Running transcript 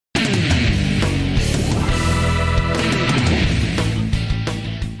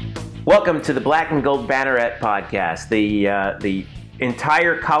Welcome to the Black and Gold Banneret podcast. The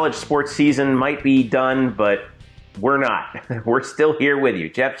entire college sports season might be done, but we're not. We're still here with you.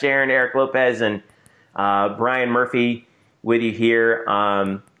 Jeff Sharon, Eric Lopez, and Brian Murphy with you here.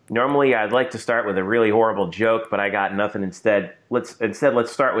 Normally, I'd like to start with a really horrible joke, but I got nothing instead. Let's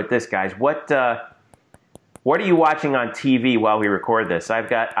start with this, guys. What are you watching on TV while we record this?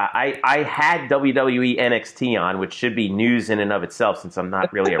 I had WWE NXT on, which should be news in and of itself since I'm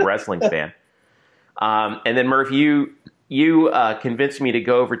not really a wrestling fan. And then Murph, you convinced me to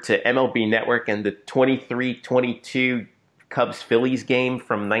go over to MLB Network and the 23-22 Cubs-Phillies game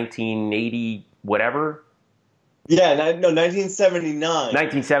from 1980 whatever. Yeah, 1979.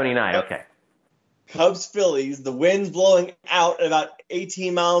 1979, okay. Cubs-Phillies, the wind's blowing out at about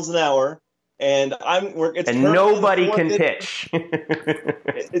 18 miles an hour. And nobody can pitch.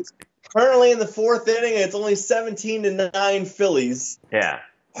 It's currently in the fourth inning, and it's only 17-9 Phillies. Yeah,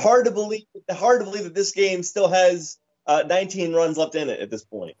 hard to believe that this game still has 19 runs left in it at this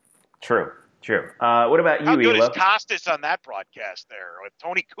point. True. What about you, How good Elo? is Costas on that broadcast there with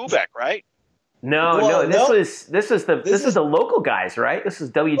Tony Kubek, right? No. This is the local guys, right? This is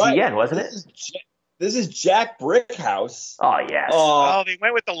WGN, right. Wasn't it? This is Jack Brickhouse. Oh, yes. They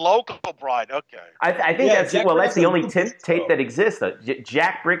went with the local bride. Okay. I think that's the only tape that exists.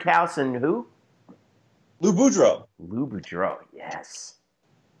 Jack Brickhouse and who? Lou Boudreau. Lou Boudreau, yes.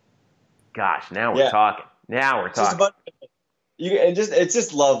 Gosh, now we're talking. It's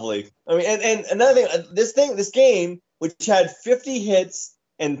just lovely. I mean, and another thing, this game, which had 50 hits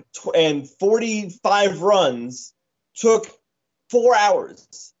and 45 runs, took 4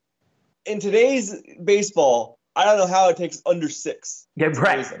 hours. In today's baseball, I don't know how it takes under 6. Yeah,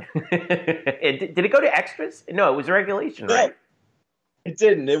 right. Did it go to extras? No, it was regulation, right? It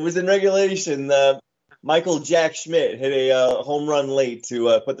didn't. It was in regulation. Michael Jack Schmidt hit a home run late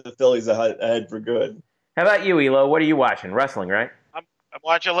to put the Phillies ahead for good. How about you, Elo? What are you watching? Wrestling, right? I'm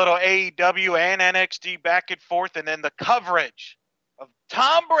watching a little AEW and NXT back and forth, and then the coverage of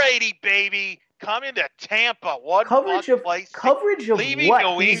Tom Brady, baby, coming to Tampa. Coverage of what?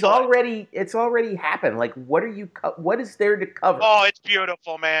 It's already happened. Like, what is there to cover? Oh, it's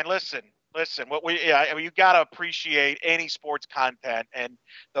beautiful, man. Listen. You got to appreciate any sports content and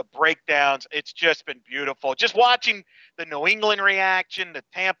the breakdowns. It's just been beautiful. Just watching the New England reaction, the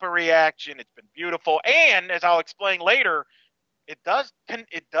Tampa reaction, it's been beautiful. And as I'll explain later, it does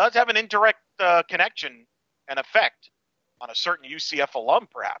have an indirect connection and effect on a certain UCF alum,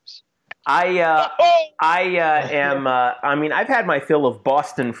 perhaps. I've had my fill of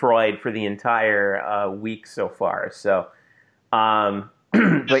Boston Freud for the entire week so far. So,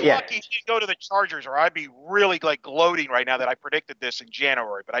 but yeah. Lucky he didn't go to the Chargers, or I'd be really gloating right now that I predicted this in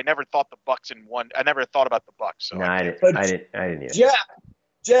January. But I never thought the Bucks I never thought about the Bucks. So no, I didn't either.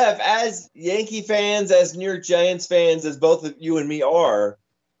 Jeff, as Yankee fans, as New York Giants fans, as both of you and me are,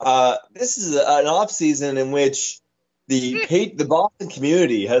 this is an offseason in which the Boston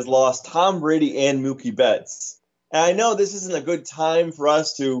community has lost Tom Brady and Mookie Betts. And I know this isn't a good time for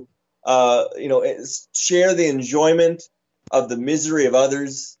us to, share the enjoyment of the misery of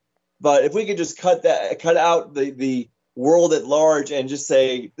others. But if we could just cut out the world at large and just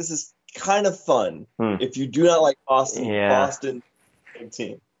say, this is kind of fun. If you do not like Boston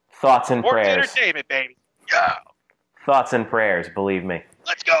team. Thoughts and prayers. Entertainment, baby. Yeah. Thoughts and prayers, believe me.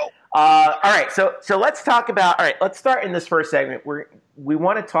 Let's go. All right, so let's talk about. All right, let's start in this first segment. We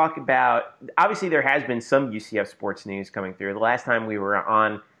want to talk about. Obviously, there has been some UCF sports news coming through. The last time we were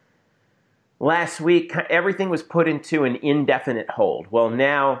on last week, everything was put into an indefinite hold. Well,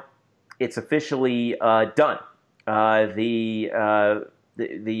 now it's officially done. The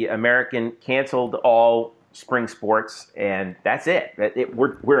American canceled all spring sports, and that's it.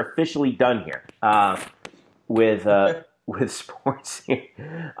 We're officially done here with sports,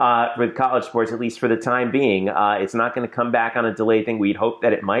 with college sports, at least for the time being. It's not going to come back on a delayed thing. We'd hope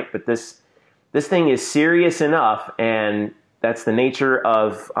that it might, but this thing is serious enough, and that's the nature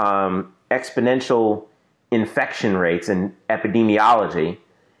of exponential infection rates and epidemiology,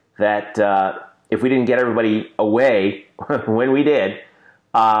 that if we didn't get everybody away when we did,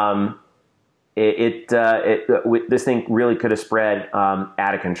 this thing really could have spread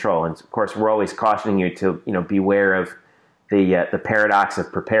out of control. And of course, we're always cautioning you to beware of the paradox of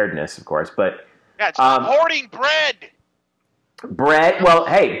preparedness, of course. But it's hoarding bread. Bread. Well,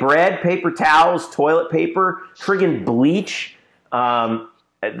 hey, bread, paper towels, toilet paper, friggin' bleach, the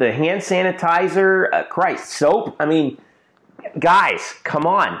hand sanitizer, soap. I mean, guys, come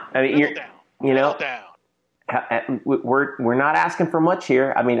on. I mean, Settle down. we're not asking for much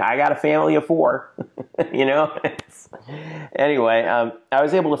here. I mean, I got a family of 4, you know. Anyway, I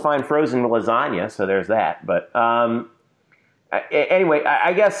was able to find frozen lasagna, so there's that. But anyway,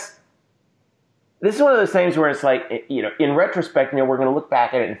 I guess this is one of those things where it's like, you know, in retrospect, you know, we're going to look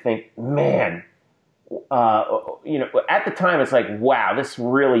back at it and think, man, you know, at the time it's like, wow, this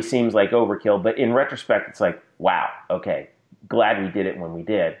really seems like overkill. But in retrospect, it's like, wow, okay, glad we did it when we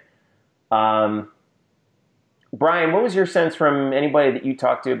did. Brian, what was your sense from anybody that you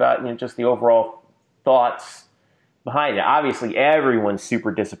talked to about, you know, just the overall thoughts behind it? Obviously, everyone's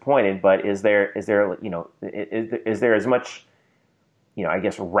super disappointed, but is there you know, is there as much, you know, I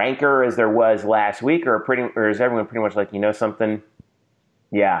guess rancor as there was last week, or is everyone pretty much like, you know, something?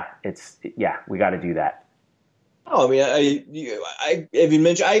 Yeah, we got to do that. Oh, I mean, I even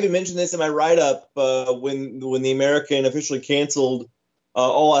mentioned this in my write-up when the American officially canceled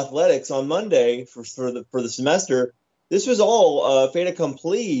all athletics on Monday for the semester. This was all fait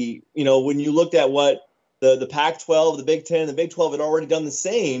accompli. You know, when you looked at what the Pac-12, the Big Ten, and the Big 12 had already done the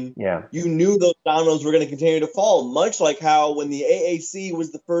same. Yeah, you knew those dominoes were going to continue to fall. Much like how when the AAC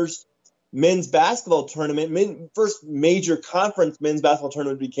was the first men's basketball tournament, first major conference men's basketball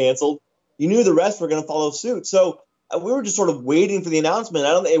tournament to be canceled, you knew the rest were going to follow suit. So we were just sort of waiting for the announcement.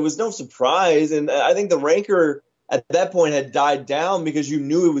 It was no surprise, and I think the rancor at that point had died down because you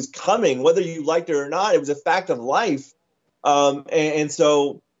knew it was coming, whether you liked it or not. It was a fact of life. And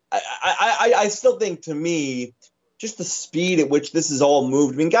so I still think, to me, just the speed at which this is all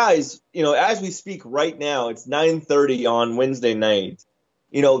moved. I mean, guys, you know, as we speak right now, it's 9:30 on Wednesday night.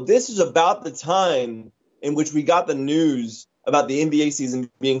 You know, this is about the time in which we got the news about the NBA season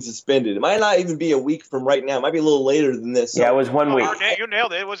being suspended. It might not even be a week from right now. It might be a little later than this. So, yeah, it was 1 week. You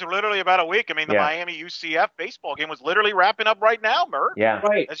nailed it. It was literally about a week. I mean, the Miami UCF baseball game was literally wrapping up right now, Mert. Yeah,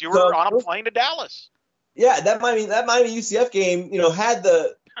 right. As you were on a plane to Dallas. Yeah, that Miami UCF game, you know, had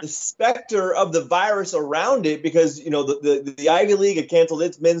the specter of the virus around it because, you know, the Ivy League had canceled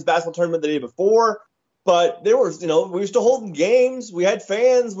its men's basketball tournament the day before, but there was, you know, we were still holding games. We had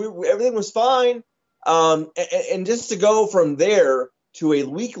fans. Everything was fine. And just to go from there to a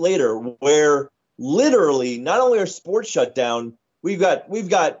week later, where literally not only are sports shut down, we've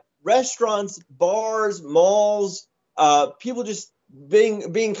got restaurants, bars, malls, people just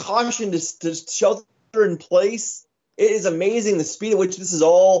being cautioned to shelter in place. It is amazing the speed at which this is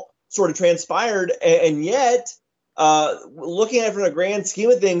all sort of transpired, and yet, looking at it from a grand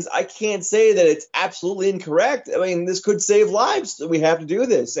scheme of things, I can't say that it's absolutely incorrect. I mean, this could save lives. So we have to do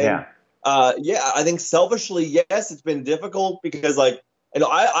this. And, I think selfishly, yes, it's been difficult because, like, you know,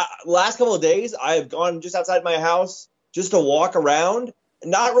 I last couple of days I have gone just outside my house just to walk around,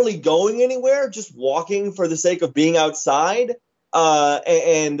 not really going anywhere, just walking for the sake of being outside. But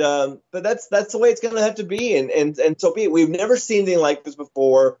that's the way it's going to have to be, and so be it. We've never seen anything like this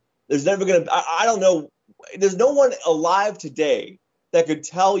before. There's never going to. I don't know. There's no one alive today that could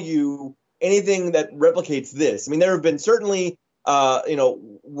tell you anything that replicates this. I mean, there have been certainly, you know,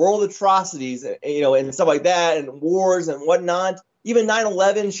 world atrocities, you know, and stuff like that, and wars and whatnot. Even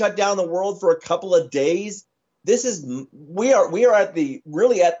 9/11 shut down the world for a couple of days. We are at the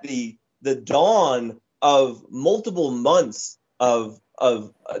dawn of multiple months of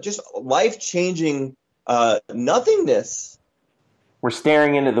just life-changing nothingness. We're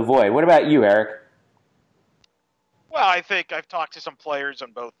staring into the void. What about you, Eric? Well, I think I've talked to some players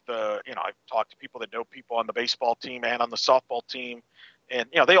on both, you know, I've talked to people that know people on the baseball team and on the softball team, and,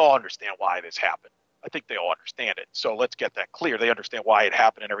 you know, they all understand why this happened. I think they all understand it. So let's get that clear. They understand why it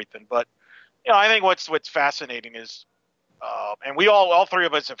happened and everything. But, you know, I think what's fascinating is, and we all three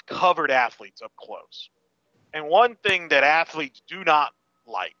of us have covered athletes up close. And one thing that athletes do not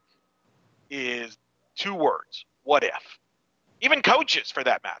like is 2 words, what if? Even coaches, for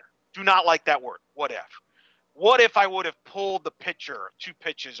that matter, do not like that word, what if? What if I would have pulled the pitcher 2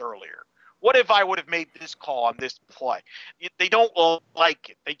 pitches earlier? What if I would have made this call on this play? They don't like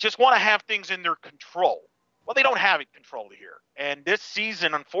it. They just want to have things in their control. Well, they don't have it controlled here. And this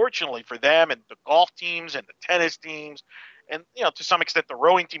season, unfortunately for them and the golf teams and the tennis teams, and, you know, to some extent the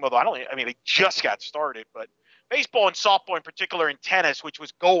rowing team, although they just got started, but baseball and softball in particular, and tennis, which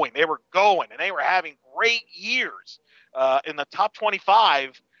was going, and they were having great years in the top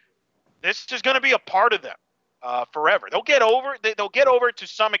 25. This is going to be a part of them forever. They'll get over it to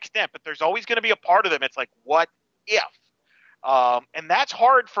some extent, but there's always going to be a part of them. It's like, what if? And that's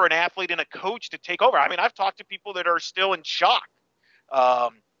hard for an athlete and a coach to take over. I mean, I've talked to people that are still in shock. You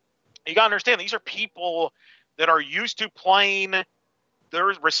got to understand, these are people that are used to playing their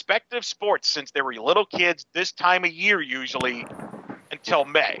respective sports since they were little kids this time of year, usually until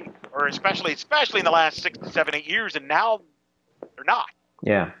May. or especially in the last 6 to 7, 8 years, and now they're not.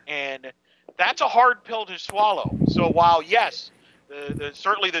 Yeah. And that's a hard pill to swallow. So while, yes,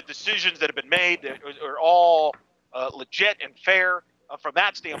 certainly the decisions that have been made are all legit and fair from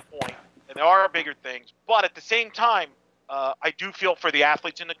that standpoint, and there are bigger things. But at the same time, I do feel for the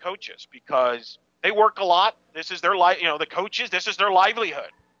athletes and the coaches because they work a lot. This is their the coaches, this is their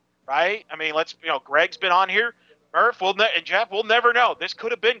livelihood, right? I mean, Greg's been on here. Murph and Jeff, we'll never know. This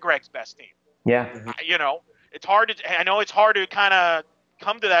could have been Greg's best team. Yeah. It's hard to. I know it's hard to kind of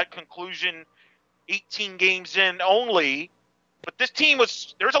come to that conclusion 18 games in only, but this team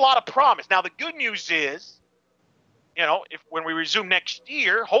there's a lot of promise. Now, the good news is, when we resume next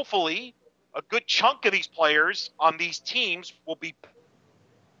year, hopefully a good chunk of these players on these teams will be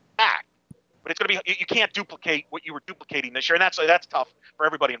back. But it's going to be, you can't duplicate what you were duplicating this year, and that's tough for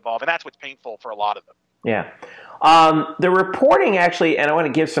everybody involved, and that's what's painful for a lot of them. Yeah. The reporting actually, and I want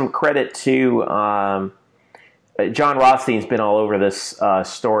to give some credit to John Rothstein's been all over this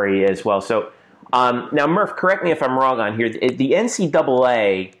story as well. So now, Murph, correct me if I'm wrong on here. The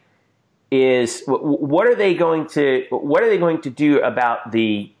NCAA is what are they going to do about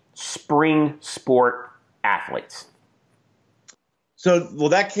the spring sport athletes? So,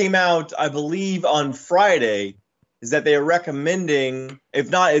 that came out, I believe, on Friday. Is that they are recommending,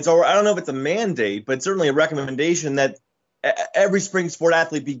 if not, I don't know if it's a mandate, but certainly a recommendation that every spring sport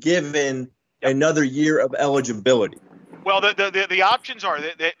athlete be given another year of eligibility. Well, the options are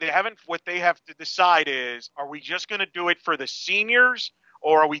they haven't. What they have to decide is: are we just going to do it for the seniors,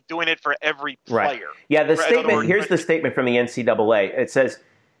 or are we doing it for every player? Right. Yeah. The statement. Here's the statement from the NCAA. It says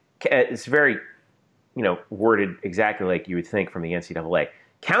it's very, worded exactly like you would think from the NCAA.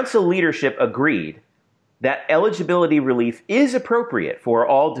 Council leadership agreed that eligibility relief is appropriate for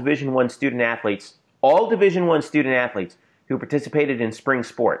all Division I student athletes who participated in spring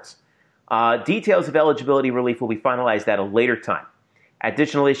sports. Details of eligibility relief will be finalized at a later time.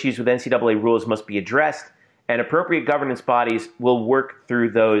 Additional issues with NCAA rules must be addressed, and appropriate governance bodies will work through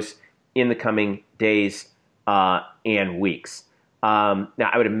those in the coming days and weeks. Now,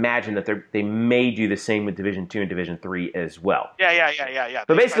 I would imagine that they may do the same with Division II and Division III as well. Yeah.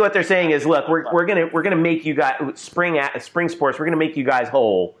 But basically, what they're saying is, look, we're gonna make you guys spring sports. We're gonna make you guys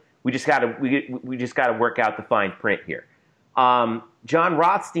whole. We just gotta work out the fine print here. John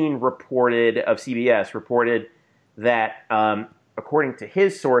Rothstein of CBS reported that according to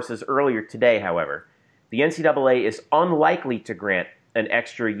his sources earlier today, however, the NCAA is unlikely to grant an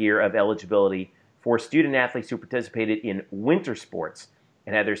extra year of eligibility for student athletes who participated in winter sports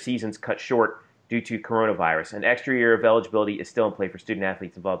and had their seasons cut short due to coronavirus. An extra year of eligibility is still in play for student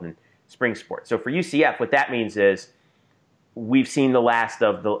athletes involved in spring sports. So for UCF, what that means is we've seen the last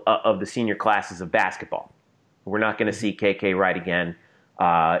of the senior classes of basketball. We're not going to see KK Wright again.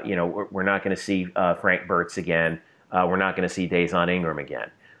 We're not going to see Frank Burtz again. We're not going to see Dazon Ingram again.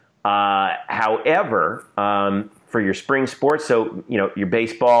 However, for your spring sports, so your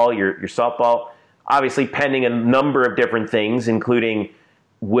baseball, your softball, obviously pending a number of different things, including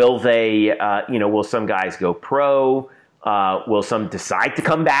will some guys go pro? Will some decide to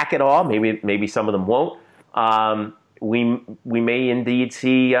come back at all? Maybe some of them won't. We may indeed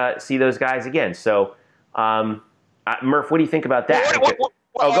see those guys again. So, Murph, what do you think about that?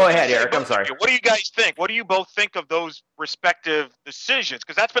 Go ahead, Eric. I'm sorry. What do you guys think? What do you both think of those respective decisions?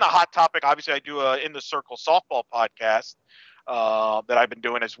 Because that's been a hot topic. Obviously, I do a In the Circle softball podcast that I've been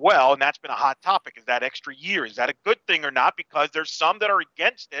doing as well, and that's been a hot topic. Is that extra year? Is that a good thing or not? Because there's some that are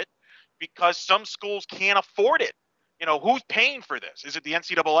against it because some schools can't afford it. Who's paying for this? Is it the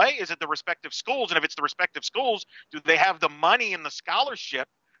NCAA? Is it the respective schools? And if it's the respective schools, do they have the money in the scholarship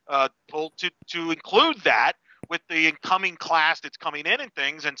pool to include that with the incoming class that's coming in and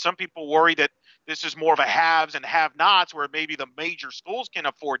things? And some people worry that this is more of a haves and have-nots, where maybe the major schools can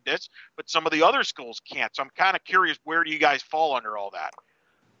afford this, but some of the other schools can't. So I'm kind of curious, where do you guys fall under all that?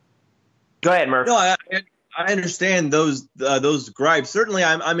 Go ahead, Murph. No, I understand those gripes. Certainly,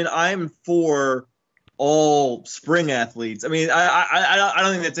 I'm for all spring athletes. I mean, I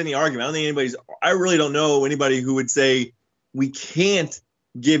don't think that's any argument. I really don't know anybody who would say we can't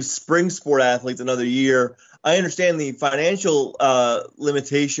give spring sport athletes another year. I understand the financial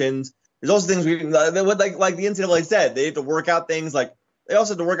limitations. There's also things like the NCAA said, they have to work out things like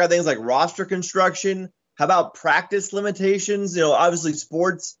roster construction. How about practice limitations? Obviously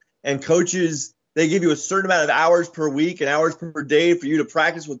sports and coaches, they give you a certain amount of hours per week and hours per day for you to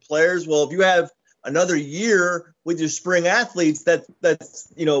practice with players. Well, if you have another year with your spring athletes,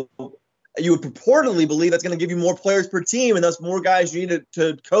 that's you would purportedly believe that's going to give you more players per team, and thus more guys you need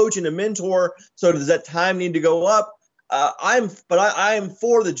to coach and to mentor. So does that time need to go up? I am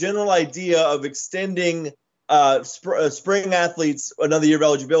for the general idea of extending spring athletes another year of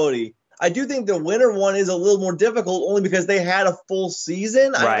eligibility. I do think the winter one is a little more difficult only because they had a full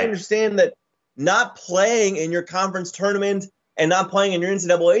season. Right. I understand that not playing in your conference tournament and not playing in your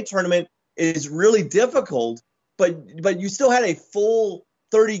NCAA tournament is really difficult, but you still had a full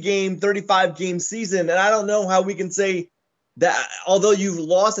 30-game, 35-game season, and I don't know how we can say that although you've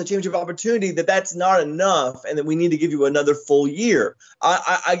lost a championship opportunity, that's not enough, and that we need to give you another full year.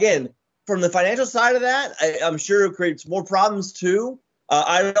 Again, from the financial side of that, I'm sure it creates more problems too.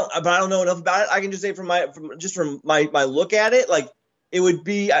 I don't know enough about it. I can just say from my look at it, like it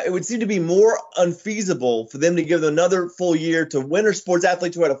would seem to be more unfeasible for them to give them another full year to winter sports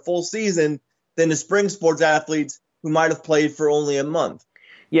athletes who had a full season than to spring sports athletes who might have played for only a month.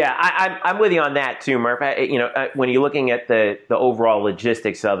 Yeah, I'm with you on that too, Murph. When you're looking at the overall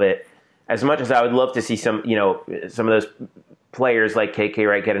logistics of it, as much as I would love to see some of those players like KK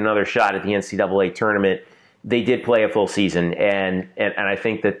Wright get another shot at the NCAA tournament, they did play a full season, and I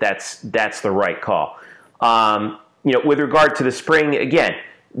think that's the right call. With regard to the spring, again,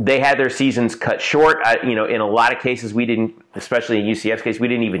 they had their seasons cut short. In a lot of cases, we didn't, especially in UCF's case, we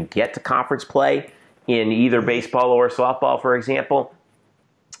didn't even get to conference play in either baseball or softball, for example.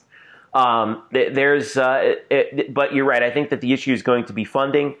 But you're right. I think that the issue is going to be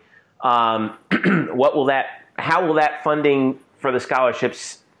funding. How will that funding for the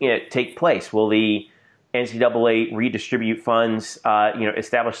scholarships take place? Will the NCAA redistribute funds?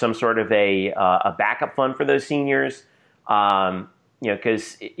 Establish some sort of a backup fund for those seniors?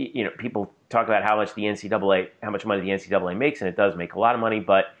 Because people talk about how much money the NCAA makes, and it does make a lot of money,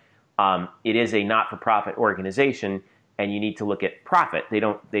 but it is a not-for-profit organization. And you need to look at profit.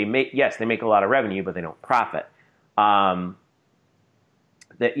 They make a lot of revenue, but they don't profit. What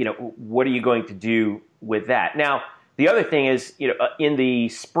are you going to do with that? Now, the other thing is, in the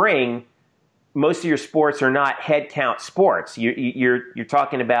spring, most of your sports are not head count sports. You're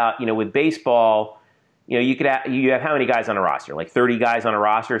talking about, with baseball, you have how many guys on a roster? Like 30 guys on a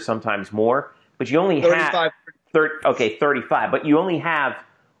roster, sometimes more. But you only 35. have 35. But you only have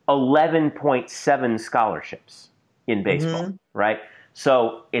 11.7 scholarships in baseball, right?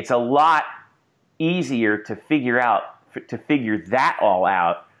 So it's a lot easier to figure that all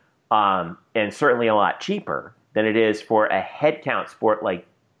out, and certainly a lot cheaper than it is for a head count sport like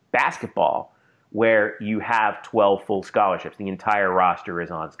basketball, where you have 12 full scholarships. The entire roster is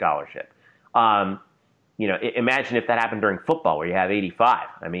on scholarship. Imagine if that happened during football, where you have 85.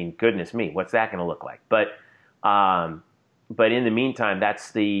 I mean, goodness me, what's that going to look like? But in the meantime,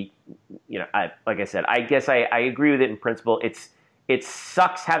 that's like I said, I guess I agree with it in principle. It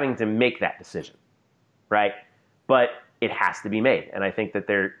sucks having to make that decision, right? But it has to be made, and I think that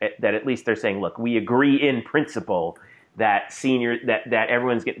at least they're saying, look, we agree in principle that that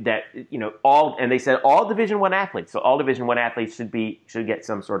everyone's all, and they said all Division I athletes. So all Division I athletes should get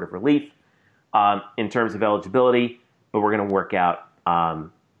some sort of relief in terms of eligibility, but we're going to work out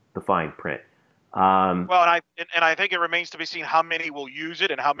the fine print. And I think it remains to be seen how many will use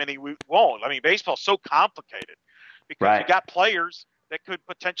it and how many won't. I mean, baseball's so complicated because you got players that could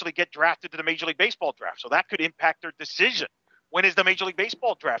potentially get drafted to the Major League Baseball draft, so that could impact their decision. When is the Major League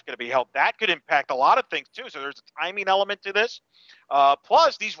Baseball draft going to be held? That could impact a lot of things too. So there's a timing element to this.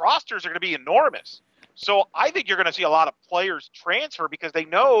 Plus, these rosters are going to be enormous. So I think you're going to see a lot of players transfer because they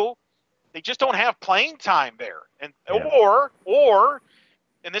know they just don't have playing time there, or.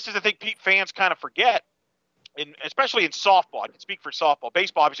 And this is the thing fans kind of forget, especially in softball. I can speak for softball.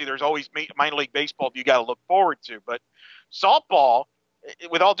 Baseball, obviously, there's always minor league baseball you got to look forward to. But softball,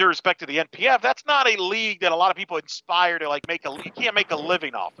 with all due respect to the NPF, that's not a league that a lot of people inspire to you can't make a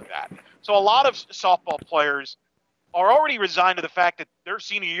living off of that. So a lot of softball players are already resigned to the fact that their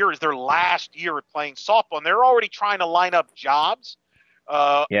senior year is their last year of playing softball, and they're already trying to line up jobs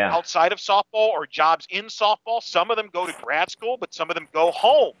outside of softball or jobs in softball. Some of them go to grad school, but some of them go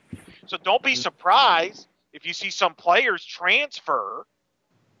home. So don't be surprised if you see some players transfer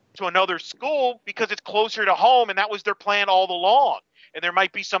to another school because it's closer to home, and that was their plan all along. And there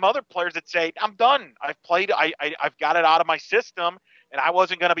might be some other players that say, I'm done. I've played. I've got it out of my system, and I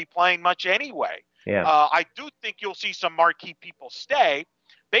wasn't going to be playing much anyway. Yeah. I do think you'll see some marquee people stay.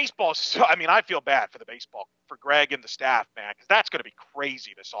 Baseball, I feel bad for Greg and the staff, man, because that's going to be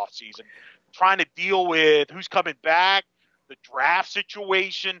crazy this offseason. Trying to deal with who's coming back, the draft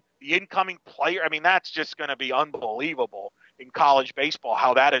situation, the incoming player. I mean, that's just going to be unbelievable in college baseball,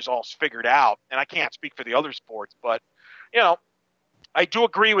 how that is all figured out. And I can't speak for the other sports, but, I do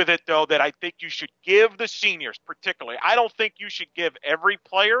agree with it, though, that I think you should give the seniors particularly. I don't think you should give every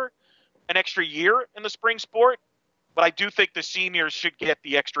player an extra year in the spring sport. but I do think the seniors should get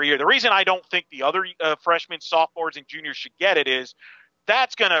the extra year. The reason I don't think the other freshmen, sophomores, and juniors should get it is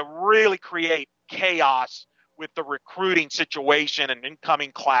that's going to really create chaos with the recruiting situation and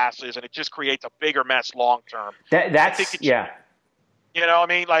incoming classes, and it just creates a bigger mess long term. Yeah. You know, I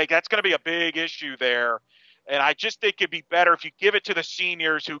mean, like that's going to be a big issue there. And I just think it'd be better if you give it to the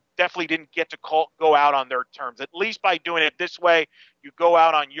seniors who definitely didn't get to go out on their terms. At least by doing it this way, you go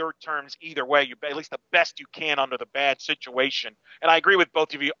out on your terms either way. You at least the best you can under the bad situation. And I agree with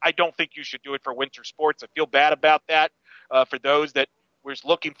both of you. I don't think you should do it for winter sports. I feel bad about that for those that were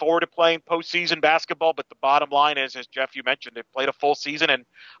looking forward to playing postseason basketball. But the bottom line is, as Jeff, you mentioned, they've played a full season, and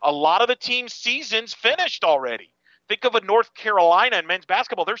a lot of the team's seasons finished already. Think of a North Carolina in men's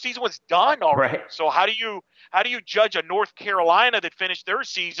basketball; their season was done already. Right. So how do you judge a North Carolina that finished their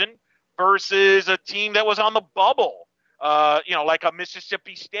season versus a team that was on the bubble? Like a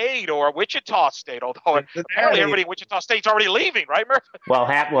Mississippi State or a Wichita State. Although apparently everybody in Wichita State's already leaving, right, Murph? Well,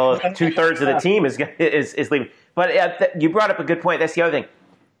 2/3 of the team is leaving. But you brought up a good point. That's the other thing.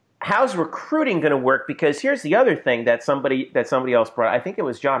 How's recruiting going to work? Because here's the other thing that somebody else brought. I think it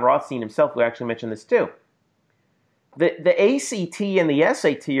was John Rothstein himself who actually mentioned this too. The ACT and the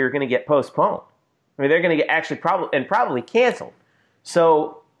SAT are going to get postponed. I mean, they're going to get probably canceled.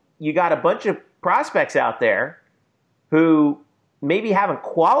 So you got a bunch of prospects out there who maybe haven't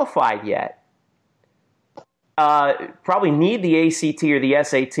qualified yet, probably need the ACT or the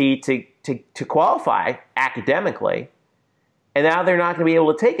SAT to qualify academically, and now they're not going to be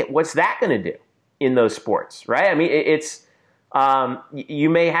able to take it. What's that going to do in those sports, right? I mean, it's you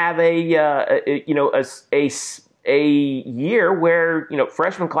may have a year where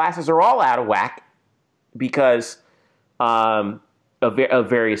freshman classes are all out of whack because of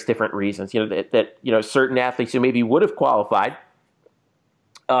various different reasons. That certain athletes who maybe would have qualified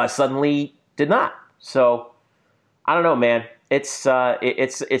suddenly did not. So I don't know, man. It's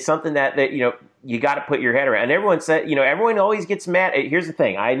something that you got to put your head around. And everyone said, everyone always gets mad. Here's the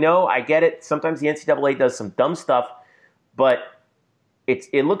thing. I know, I get it. Sometimes the NCAA does some dumb stuff, but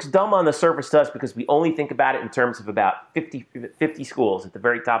it looks dumb on the surface to us because we only think about it in terms of about 50 schools at the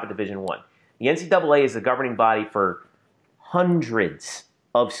very top of Division I. The NCAA is the governing body for hundreds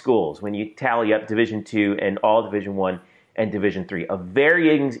of schools when you tally up Division II and all Division I and Division III, of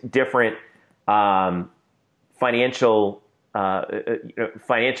varying different financial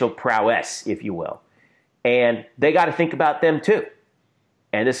prowess, if you will. And they got to think about them too.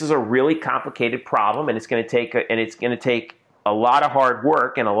 And this is a really complicated problem, and it's going to take a lot of hard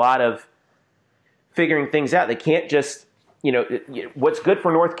work and a lot of figuring things out. They can't just, what's good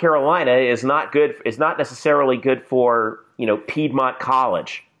for North Carolina is not necessarily good for, Piedmont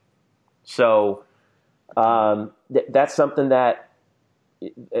College. So that's something that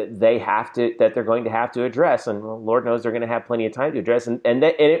they're going to have to address, and Lord knows they're going to have plenty of time to address, and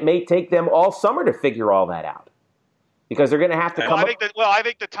it may take them all summer to figure all that out. Because they're going to have to come I think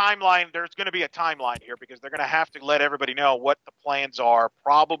the timeline, there's going to be a timeline here because they're going to have to let everybody know what the plans are,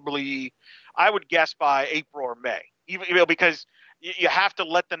 probably, I would guess, by April or May. Even because you have to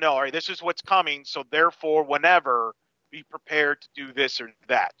let them know, all right, this is what's coming, so therefore, whenever, be prepared to do this or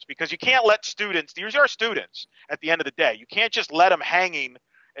that. Because you can't let students, these are students at the end of the day. You can't just let them hanging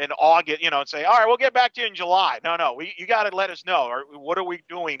in August, and say, all right, we'll get back to you in July. No, you got to let us know. Or what are we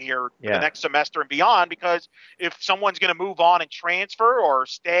doing here for the next semester and beyond? Because if someone's going to move on and transfer or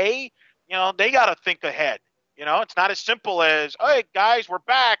stay, they got to think ahead. It's not as simple as, hey, guys, we're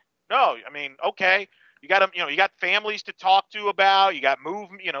back. No, I mean, okay, you got to, you got families to talk to about, you got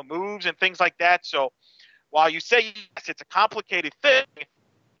moves and things like that. So while you say yes, it's a complicated thing,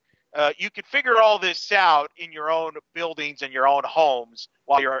 you could figure all this out in your own buildings and your own homes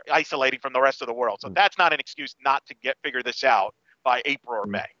while you're isolating from the rest of the world. So that's not an excuse not to figure this out by April or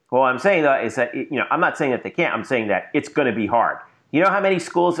May. Well, I'm saying that is that, I'm not saying that they can't. I'm saying that it's going to be hard. You know how many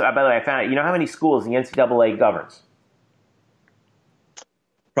schools, by the way, I found out, how many schools the NCAA governs?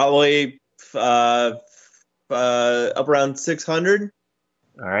 Probably up around 600.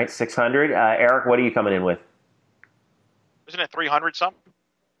 All right, 600. Eric, what are you coming in with? Isn't it 300 something?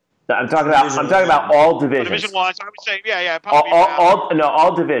 I'm talking about all divisions. Division I, so I would say,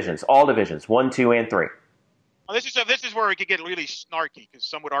 all divisions, 1, 2, and 3. Well, this is where it could get really snarky because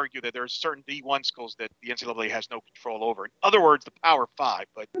some would argue that there's certain D1 schools that the NCAA has no control over. In other words, the Power 5.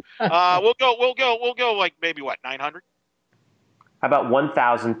 But we'll go like maybe 900. How about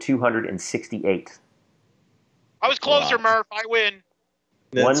 1,268? I was closer, wow. Murph. I win.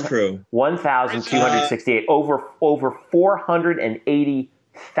 That's true. 1,268. Over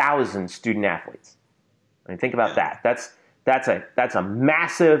 480,000 student athletes. I mean, think about that. That's a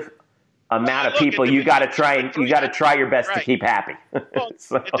massive amount of people, you got to try your best to keep happy. Well,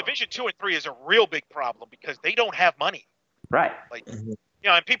 Division 2 and 3 is a real big problem because they don't have money. Right. Like,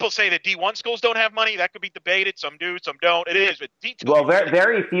 and people say that D1 schools don't have money. That could be debated. Some do, some don't. It is, but D2. Well,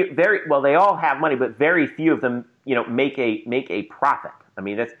 very few. They all have money, but very few of them, make a profit. I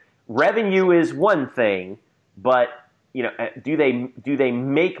mean, revenue is one thing, but do they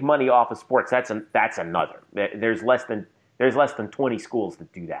make money off of sports? That's another. There's less than 20 schools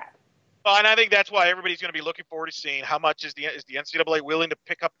that do that. Well, and I think that's why everybody's going to be looking forward to seeing how much is the NCAA willing to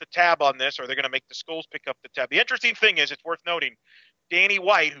pick up the tab on this, or they're going to make the schools pick up the tab. The interesting thing is, it's worth noting, Danny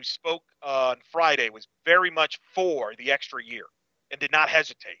White, who spoke on Friday, was very much for the extra year and did not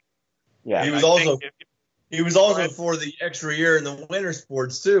hesitate. Yeah, he was also for the extra year in the winter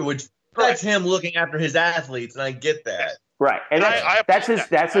sports too, which that's him looking after his athletes, and I get that. Right, and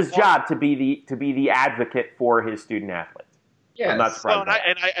that's his job to be the advocate for his student athletes. Yeah, I'm not surprised. Well,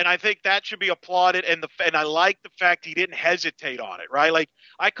 and I think that should be applauded, and I like the fact he didn't hesitate on it. Right, like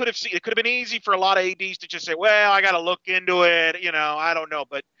I could have seen, it could have been easy for a lot of ads to just say, "Well, I got to look into it." I don't know,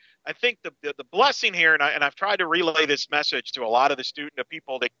 but I think the blessing here, and I've tried to relay this message to a lot of the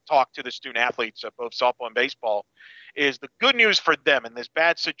people that talk to the student athletes of both softball and baseball, is the good news for them in this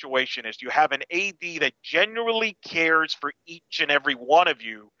bad situation is you have an AD that genuinely cares for each and every one of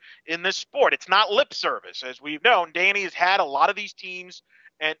you in this sport. It's not lip service. As we've known, Danny has had a lot of these teams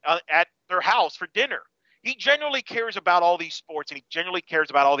at their house for dinner. He genuinely cares about all these sports, and he genuinely cares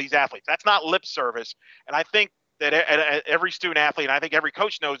about all these athletes. That's not lip service. And I think that every student athlete, and I think every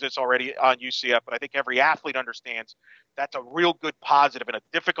coach knows this already on UCF, but I think every athlete understands that's a real good positive in a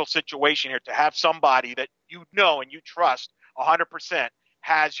difficult situation here, to have somebody that you know and you trust 100%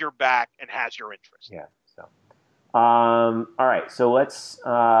 has your back and has your interest. Yeah. So, all right. So let's.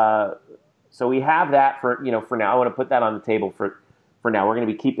 So we have that for now. I want to put that on the table for now. We're going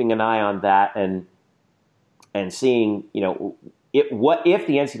to be keeping an eye on that and seeing what if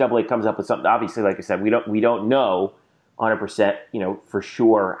the NCAA comes up with something. Obviously, like I said, we don't know 100%, for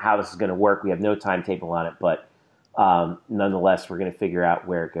sure how this is going to work. We have no timetable on it, but nonetheless, we're going to figure out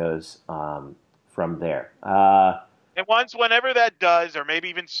where it goes from there. And whenever that does, or maybe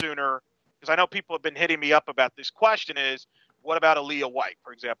even sooner, because I know people have been hitting me up about this question, is what about Aaliyah White,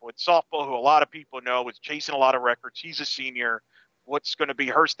 for example, in softball, who a lot of people know is chasing a lot of records. He's a senior. What's going to be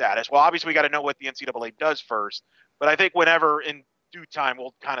her status? Well, obviously, we got to know what the NCAA does first. But I think whenever in due time,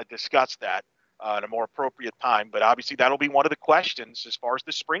 we'll kind of discuss that at a more appropriate time. But obviously, that'll be one of the questions as far as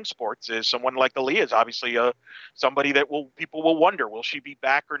the spring sports is. Someone like Aaliyah is obviously somebody that people will wonder, will she be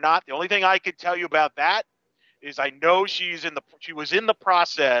back or not? The only thing I could tell you about that is I know she was in the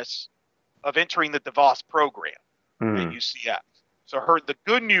process of entering the DeVos program at UCF. So the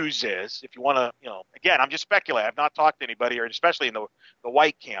good news is, if you want to, again, I'm just speculating. I've not talked to anybody, or especially in the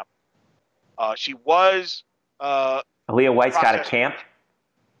White camp. She was. Aaliyah White's got a camp.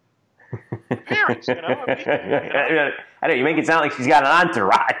 Parents, I know you make it sound like she's got an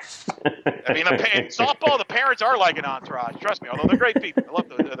entourage. I mean, in softball, the parents are like an entourage. Trust me, although they're great people. I love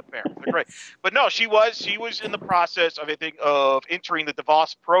the parents; they're great. But no, she was in the process of entering the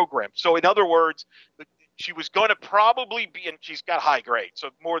DeVos program. So in other words, she was going to probably be, and she's got high grades.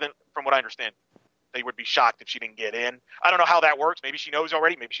 So more than, from what I understand, they would be shocked if she didn't get in. I don't know how that works. Maybe she knows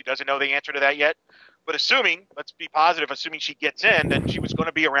already. Maybe she doesn't know the answer to that yet. But let's be positive, assuming she gets in, then she was going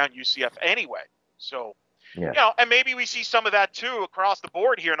to be around UCF anyway. So, and maybe we see some of that too across the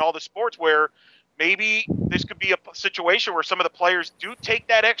board here in all the sports, where maybe this could be a situation where some of the players do take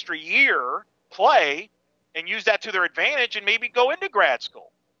that extra year play and use that to their advantage, and maybe go into grad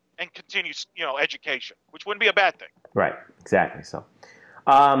school and continue, education, which wouldn't be a bad thing. Right. Exactly. So,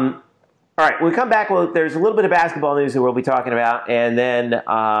 all right, when we come back, there's a little bit of basketball news that we'll be talking about, and then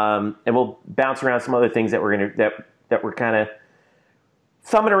and we'll bounce around some other things that we're kind of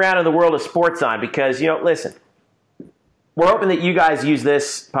thumbing around in the world of sports on, because listen, we're hoping that you guys use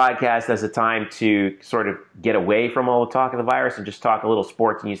this podcast as a time to sort of get away from all the talk of the virus and just talk a little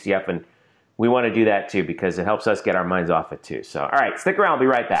sports and UCF, and we want to do that too because it helps us get our minds off it too. So, all right, stick around. We'll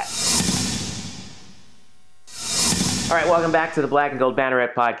be right back. All right, welcome back to the Black and Gold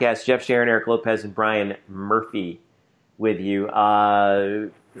Banneret podcast. Jeff Sharon, Eric Lopez, and Brian Murphy with you.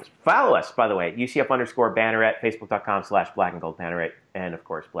 Follow us, by the way, at UCF_Banneret, Facebook.com/Black and Gold Banneret, and of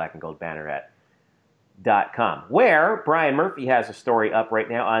course, blackandgoldbanneret.com, where Brian Murphy has a story up right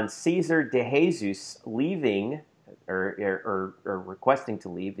now on Cesar DeJesus leaving or requesting to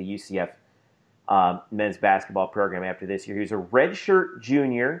leave the UCF men's basketball program after this year. He was a redshirt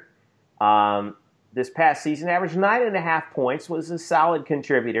junior. This past season, averaged 9.5 points, was a solid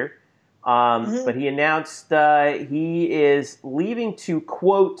contributor. But he announced he is leaving to,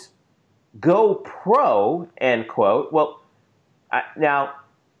 quote, go pro, end quote. Well, now,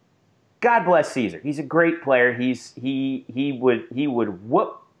 God bless Caesar. He's a great player. He would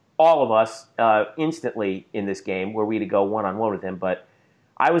whoop all of us instantly in this game were we to go one-on-one with him. But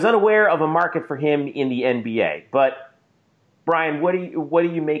I was unaware of a market for him in the NBA. But Brian, what do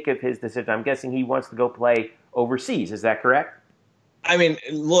you make of his decision? I'm guessing he wants to go play overseas. Is that correct? I mean,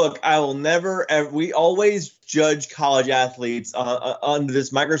 look, I will never. We always judge college athletes under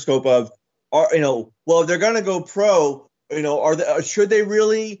this microscope of, well, if they're going to go pro, should they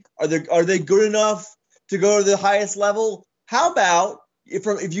really? Are they good enough to go to the highest level? How about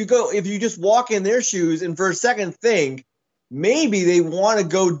if you just walk in their shoes and for a second think maybe they want to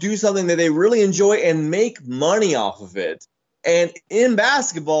go do something that they really enjoy and make money off of it. And in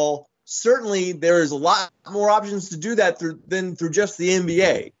basketball, certainly there is a lot more options to do that than through just the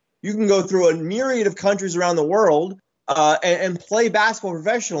NBA. You can go through a myriad of countries around the world and play basketball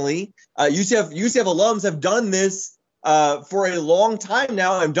professionally. UCF alums have done this for a long time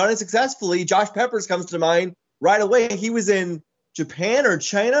now and done it successfully. Josh Peppers comes to mind right away. He was in Japan or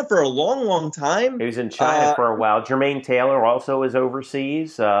China for a long, long time. He was in China for a while. Jermaine Taylor also was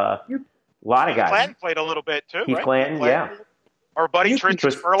overseas. A lot of guys. Clanton played a little bit too, Keith right? Clanton, yeah. Our buddy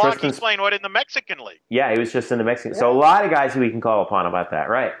Tristan Spurlock, he's playing in the Mexican League. Yeah, he was just in the Mexican. So a lot of guys who we can call upon about that,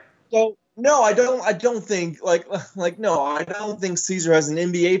 right? So no, I don't think I don't think Caesar has an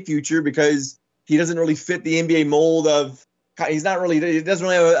NBA future because he doesn't really fit the NBA mold of. He doesn't really have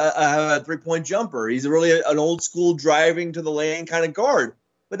a 3-point jumper. He's really an old school driving to the lane kind of guard.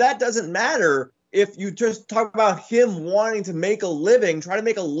 But that doesn't matter if you just talk about him wanting to make a living, try to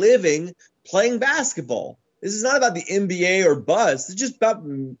make a living playing basketball. This is not about the NBA or bust. It's just about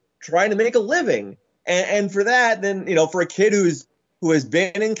trying to make a living. And for that, then, for a kid who has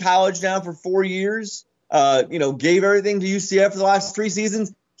been in college now for 4 years, gave everything to UCF for the last 3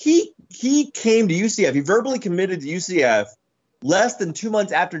 seasons, he came to UCF. He verbally committed to UCF less than 2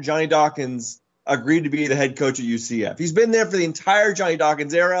 months after Johnny Dawkins agreed to be the head coach at UCF. He's been there for the entire Johnny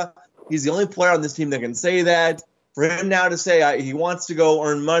Dawkins era. He's the only player on this team that can say that. For him now to say he wants to go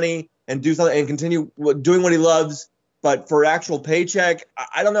earn money and do something and continue doing what he loves, but for actual paycheck,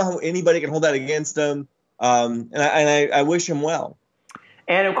 I don't know how anybody can hold that against him. And I wish him well.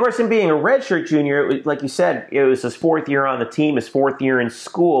 And of course, him being a redshirt junior, like you said, it was his 4th year on the team, his 4th year in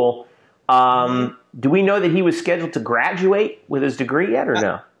school. Do we know that he was scheduled to graduate with his degree yet or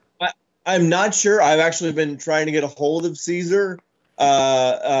no? I'm not sure. I've actually been trying to get a hold of Caesar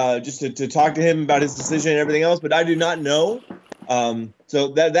just to talk to him about his decision and everything else, but I do not know. So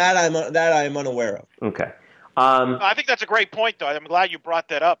that I'm unaware of. Okay. I think that's a great point, though. I'm glad you brought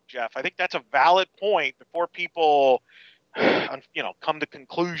that up, Jeff. I think that's a valid point before people, come to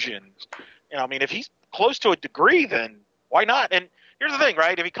conclusions. If he's close to a degree, then why not? And here's the thing,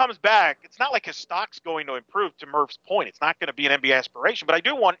 right? If he comes back, it's not like his stock's going to improve. To Murph's point, it's not going to be an NBA aspiration. But I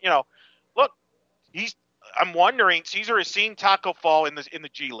do want, look, I'm wondering. Caesar has seen Taco Fall in the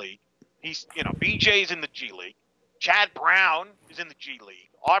G League. He's, BJ's in the G League. Chad Brown is in the G League.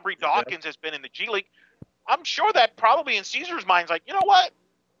 Aubrey Dawkins has been in the G League. I'm sure that probably in Caesar's mind is like, you know what?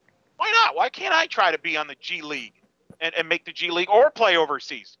 Why not? Why can't I try to be on the G League and make the G League or play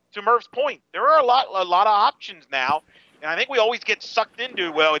overseas? To Murph's point, there are a lot of options now. And I think we always get sucked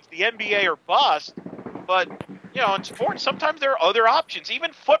into, well, it's the NBA or bust. But, in sports, sometimes there are other options.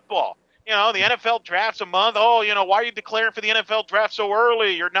 Even football. The NFL drafts a month. Oh, why are you declaring for the NFL draft so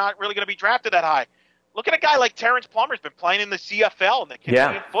early? You're not really going to be drafted that high. Look at a guy like Terrence Plummer's been playing in the CFL, in the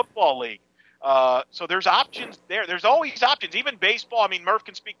Canadian Football League. So there's options there. There's always options. Even baseball. I mean, Murph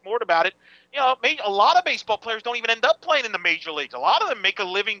can speak more about it. A lot of baseball players don't even end up playing in the major leagues. A lot of them make a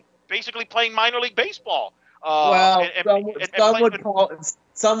living basically playing minor league baseball.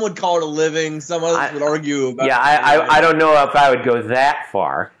 Some would call it a living. Some others would argue about. Yeah, I don't know if I would go that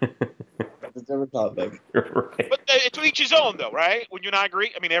far. That's a different topic. Right. But to each his own, though, right? Would you not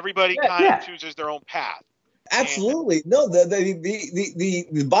agree? I mean, everybody kind of chooses their own path. Absolutely. No,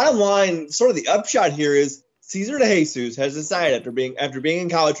 the bottom line, sort of the upshot here is Cesar de Jesus has decided after being in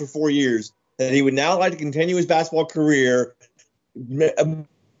college for 4 years that he would now like to continue his basketball career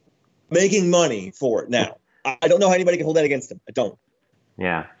making money for it now. I don't know how anybody can hold that against him. I don't.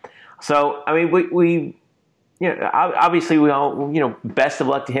 Yeah. So, I mean, we obviously we all, best of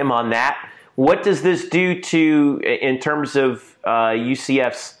luck to him on that. What does this do in terms of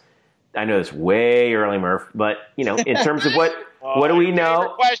UCF's, I know it's way early, Murph, but, in terms of what do we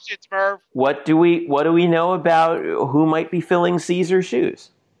know? Questions, Murph. What do we know about who might be filling Caesar's shoes?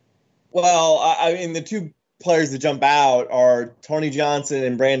 Well, I mean, the two players that jump out are Tony Johnson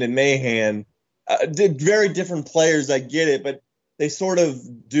and Brandon Mahan. Very different players, I get it, but they sort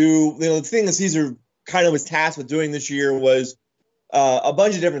of do, the thing that Caesar kind of was tasked with doing this year was a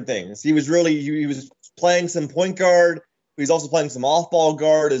bunch of different things. He was playing some point guard. He was also playing some off-ball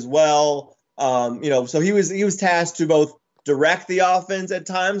guard as well. So he was tasked to both direct the offense at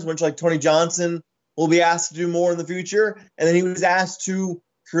times, which like Tony Johnson will be asked to do more in the future, and then he was asked to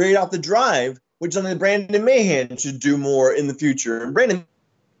create off the drive, which is something that Brandon Mahan should do more in the future. And Brandon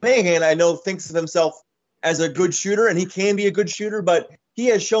Mahan, I know, thinks of himself as a good shooter, and he can be a good shooter, but he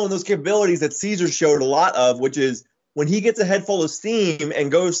has shown those capabilities that Caesar showed a lot of, which is when he gets a head full of steam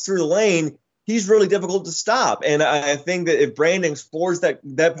and goes through the lane, he's really difficult to stop. And I think that if Brandon explores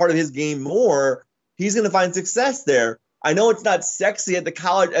that part of his game more, he's going to find success there. I know it's not sexy at the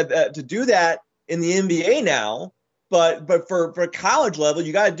college to do that in the NBA now, but for college level,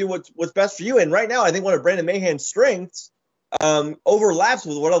 you got to do what's best for you. And right now, I think one of Brandon Mahan's strengths overlaps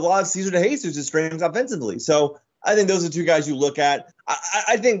with what a lot of Cesar DeJesus' strengths offensively. So I think those are two guys you look at.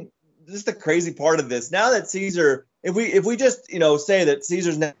 I think this is the crazy part of this. Now that Caesar, if we just say that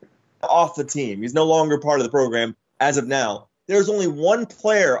Caesar's now off the team, he's no longer part of the program as of now. There's only one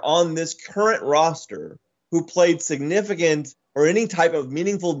player on this current roster who played significant or any type of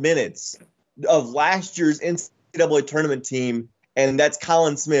meaningful minutes of last year's NCAA tournament team, and that's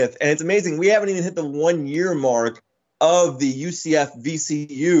Colin Smith. And it's amazing. We haven't even hit the 1 year mark of the UCF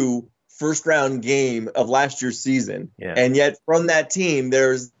VCU first round game of last year's season. Yeah. And yet from that team,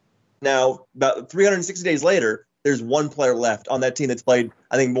 there's now about 360 days later, there's one player left on that team that's played,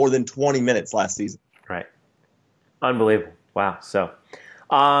 I think, more than 20 minutes last season. Right. Unbelievable. Wow. So,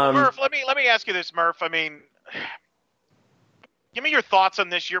 Murph, let me ask you this, Murph. I mean, give me your thoughts on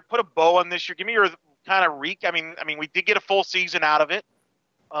this year. Put a bow on this year. Give me your kind of I mean, we did get a full season out of it.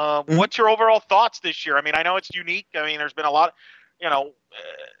 What's your overall thoughts this year? I mean, I know it's unique. I mean, there's been a lot,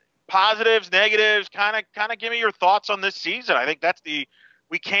 positives, negatives. Kind of give me your thoughts on this season. I think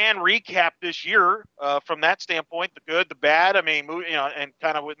we can recap this year from that standpoint, the good, the bad. I mean, and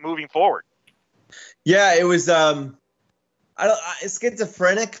kind of moving forward. Yeah, it was.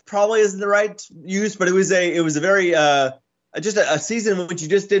 Schizophrenic probably isn't the right use, but it was a very just a season in which you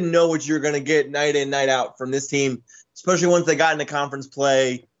just didn't know what you were going to get night in, night out from this team, especially once they got into conference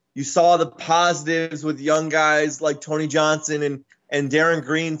play. You saw the positives with young guys like Tony Johnson and Darren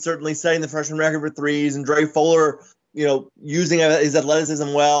Green certainly setting the freshman record for threes, and Dre Fuller, using his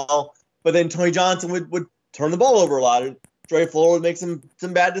athleticism well. But then Tony Johnson would turn the ball over a lot, and Dre Fuller would make some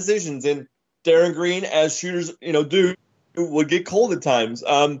bad decisions, and Darren Green, as shooters do, would get cold at times.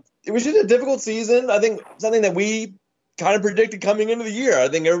 It was just a difficult season. I think something that we kind of predicted coming into the year. I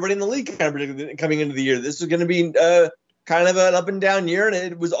think everybody in the league kind of predicted coming into the year. This was going to be kind of an up and down year, and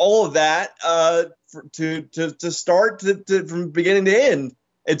it was all of that to start from beginning to end.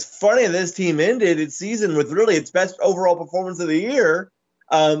 It's funny that this team ended its season with really its best overall performance of the year,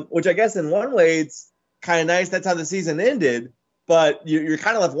 which I guess in one way it's kind of nice. That's how the season ended. But you're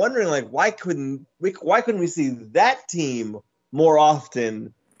kind of left wondering, like, why couldn't we see that team more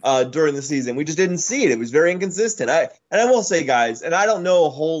often during the season? We just didn't see it. It was very inconsistent. I will say, guys, and I don't know a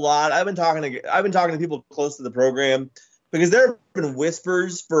whole lot. I've been talking to people close to the program, because there have been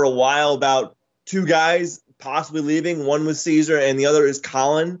whispers for a while about two guys possibly leaving. One was Caesar, and the other is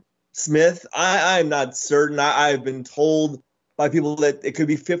Colin Smith. I'm not certain. I've been told by people that it could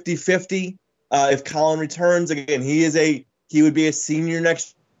be 50-50 if Colin returns. Again, he would be a senior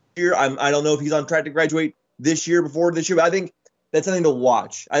next year. I don't know if he's on track to graduate this year, before this year, but I think that's something to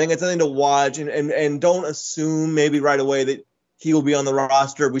watch. And don't assume maybe right away that he will be on the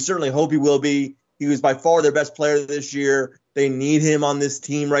roster. We certainly hope he will be. He was by far their best player this year. They need him on this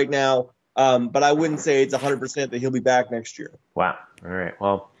team right now. But I wouldn't say it's 100% that he'll be back next year. Wow. All right.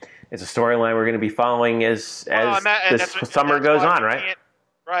 Well, it's a storyline we're going to be following as summer goes on, right?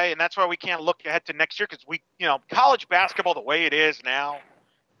 Right, and that's why we can't look ahead to next year, because college basketball, the way it is now,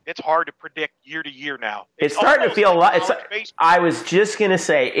 it's hard to predict year to year now. It's starting to feel a lot. I was just going to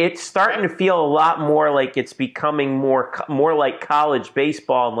say, it's starting to feel a lot more like it's becoming more like college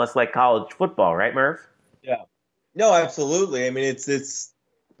baseball and less like college football, right, Murph? Yeah. No, absolutely. I mean, it's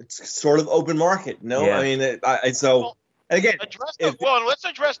sort of open market. No, yeah. I mean, and again, let's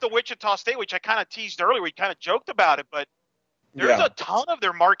address the Wichita State, which I kind of teased earlier. We kind of joked about it, but there's a ton of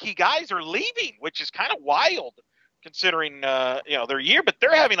their marquee guys are leaving, which is kind of wild considering their year. But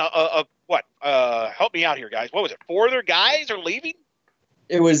they're having help me out here, guys. What was it? 4 of their guys are leaving?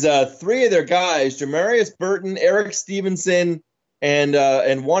 It was 3 of their guys: Jamarius Burton, Eric Stevenson,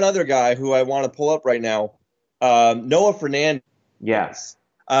 and one other guy who I want to pull up right now, Noah Fernandez. Yes.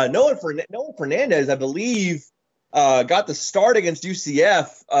 Noah Fernandez, I believe, got the start against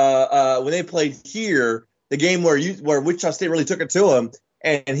UCF when they played here. the game where Wichita State really took it to him,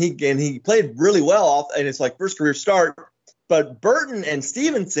 and he played really well off, and it's like first career start. But Burton and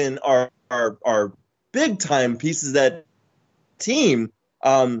Stevenson are big time pieces of that team.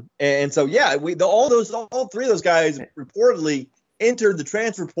 And so yeah, all three of those guys reportedly entered the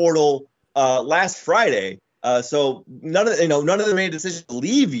transfer portal last Friday. So none of them made a decision to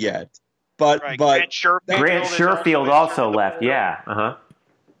leave yet. But Grant Sherfield also left. Yeah.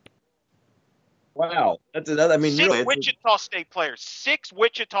 Wow, that's another. I mean, six Wichita State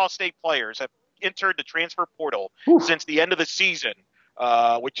players have entered the transfer portal since the end of the season,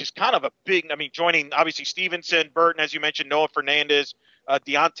 which is kind of a big. I mean, joining obviously Stevenson, Burton, as you mentioned, Noah Fernandez,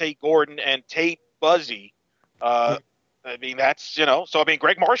 Deontay Gordon, and Tate Buzzy. I mean, that's So I mean,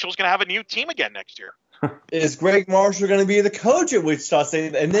 Greg Marshall's going to have a new team again next year. Is Greg Marshall going to be the coach at Wichita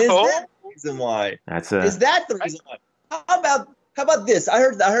State? And is that the reason why? Is that the reason why? How about this? I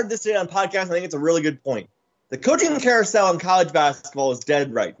heard this today on podcast. I think it's a really good point. The coaching carousel in college basketball is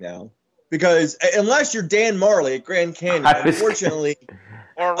dead right now because unless you're Dan Marley at Grand Canyon, unfortunately.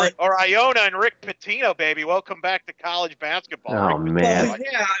 Or Iona and Rick Pitino, baby. Welcome back to college basketball. Oh, man. Well,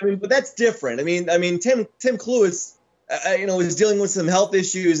 yeah, I mean, but that's different. I mean, Tim Cluess, was dealing with some health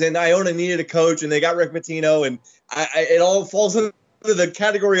issues, and Iona needed a coach, and they got Rick Pitino, and it all falls under the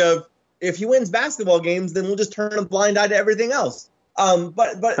category of if he wins basketball games, then we'll just turn a blind eye to everything else.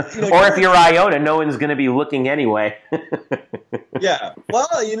 But or if you're Iona, no one's going to be looking anyway. Yeah,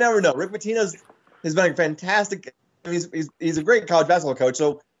 well, you never know. Rick Pitino has been a fantastic. He's a great college basketball coach,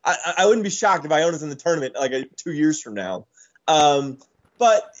 so I wouldn't be shocked if Iona's in the tournament like 2 years from now.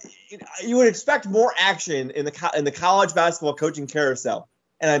 But you would expect more action in the college basketball coaching carousel,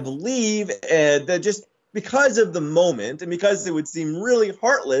 and I believe that just because of the moment and because it would seem really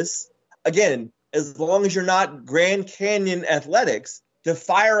heartless, again, as long as you're not Grand Canyon Athletics, to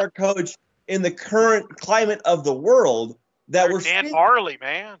fire a coach in the current climate of the world. Dan Harley,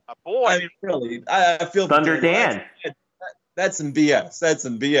 man, a boy. I mean, really, I feel Thunder Dan. That's some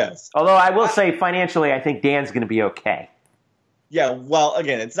BS. Although I will say, financially, I think Dan's going to be okay. Yeah, well,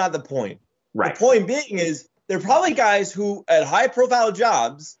 again, it's not the point. Right. The point being is there are probably guys who at high-profile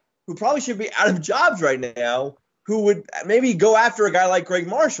jobs who probably should be out of jobs right now who would maybe go after a guy like Greg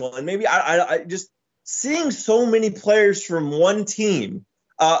Marshall. And maybe I just seeing so many players from one team,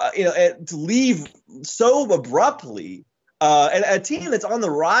 to leave so abruptly. And a team that's on the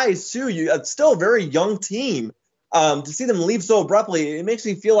rise too. It's still a very young team. To see them leave so abruptly, it makes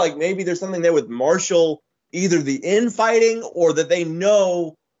me feel like maybe there's something there with Marshall, either the infighting or that they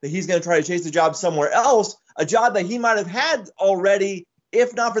know that he's going to try to chase a job somewhere else, a job that he might have had already,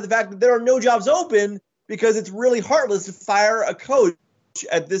 if not for the fact that there are no jobs open, because it's really heartless to fire a coach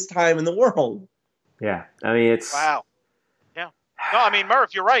at this time in the world. Yeah, I mean it's wow. Yeah, no, I mean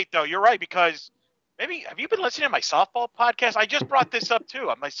Murph, you're right though. You're right because. Maybe have you been listening to my softball podcast? I just brought this up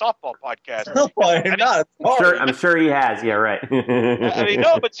too on my softball podcast. No, I'm not. I'm sure he has. Yeah, right. I mean,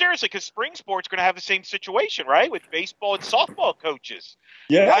 no, but seriously, because spring sport's going to have the same situation, right? With baseball and softball coaches.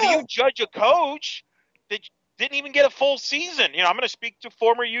 Yeah. How do you judge a coach that didn't even get a full season? I'm going to speak to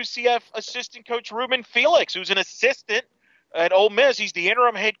former UCF assistant coach Ruben Felix, who's an assistant at Ole Miss. He's the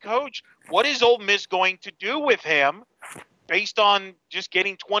interim head coach. What is Ole Miss going to do with him? Based on just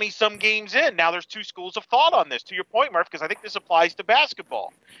getting 20-some games in. Now there's two schools of thought on this, to your point, Murph, because I think this applies to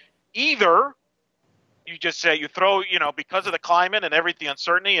basketball. Either you just say, you throw, because of the climate and everything, the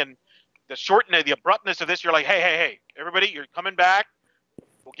uncertainty and the abruptness of this, you're like, hey, everybody, you're coming back.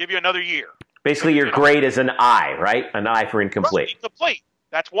 We'll give you another year. Basically, your grade is an I, right? An I for incomplete. Right, incomplete.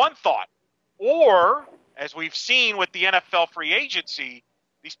 That's one thought. Or, as we've seen with the NFL free agency,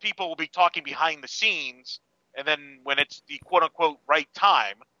 these people will be talking behind the scenes. And then when it's the quote-unquote right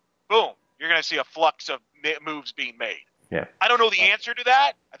time, boom, you're going to see a flux of moves being made. Yeah. I don't know the answer to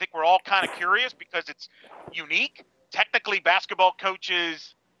that. I think we're all kind of curious because it's unique. Technically, basketball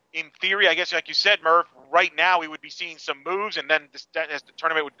coaches, in theory, I guess like you said, Murph, right now we would be seeing some moves, and then as the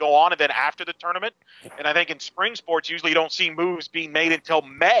tournament would go on, and then after the tournament. And I think in spring sports, usually you don't see moves being made until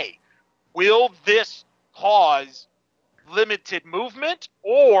May. Will this cause limited movement,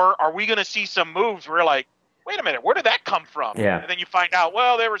 or are we going to see some moves where like, wait a minute, where did that come from? Yeah. And then you find out,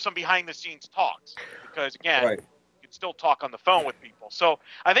 well, there were some behind-the-scenes talks. Because, again, right. You can still talk on the phone with people. So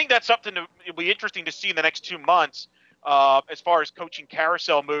I think that's something that will be interesting to see in the next 2 months as far as coaching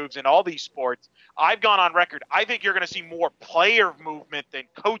carousel moves in all these sports. I've gone on record. I think you're going to see more player movement than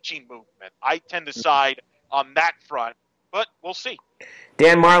coaching movement. I tend to side on that front, but we'll see.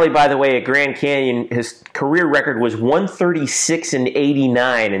 Dan Marley, by the way, at Grand Canyon, his career record was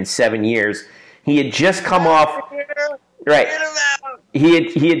 136-89 in 7 years. He had just come off Right. Get him out.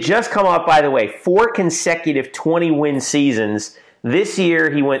 He had just come off, by the way, 4 consecutive 20-win seasons. This year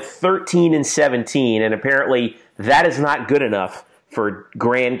he went 13-17, and apparently that is not good enough for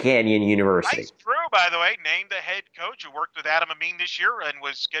Grand Canyon University. Bryce Drew, by the way, named the head coach who worked with Adam Amin this year and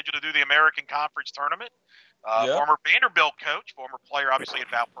was scheduled to do the American Conference Tournament. Former Vanderbilt coach, former player, obviously, at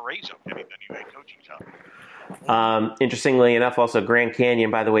Valparaiso, getting the new head coaching job. Interestingly enough, also Grand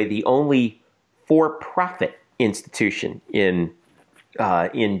Canyon, by the way, the only for-profit institution in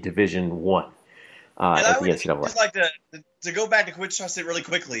Division I at the NCAA. Just like to go back to Wichita State really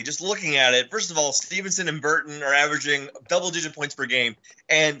quickly. Just looking at it, first of all, Stevenson and Burton are averaging double-digit points per game,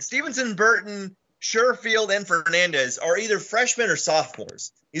 and Stevenson, Burton, Sherfield, and Fernandez are either freshmen or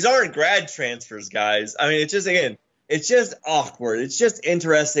sophomores. These aren't grad transfers, guys. I mean, it's just awkward. It's just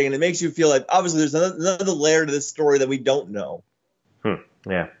interesting, and it makes you feel like obviously there's another layer to this story that we don't know.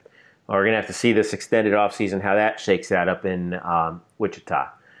 Yeah. Well, we're going to have to see this extended offseason, how that shakes out up in Wichita.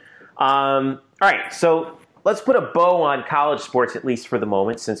 All right, so let's put a bow on college sports, at least for the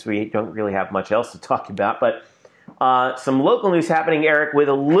moment, since we don't really have much else to talk about. But some local news happening, Eric, with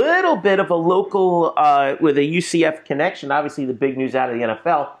a little bit of a local, with a UCF connection. Obviously, the big news out of the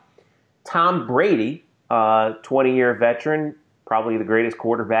NFL. Tom Brady, 20-year veteran, probably the greatest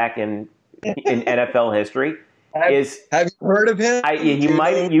quarterback in NFL history. Have you heard of him?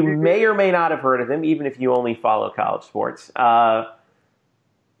 You may or may not have heard of him, even if you only follow college sports.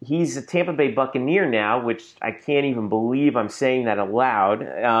 He's a Tampa Bay Buccaneer now, which I can't even believe I'm saying that aloud.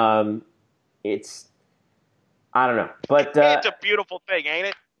 I don't know, but it's a beautiful thing, ain't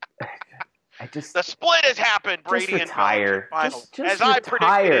it? The split has happened. Brady and Belichick finals, just as I retire.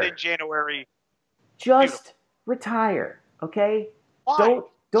 predicted in January. Just retire, okay? Why? Don't.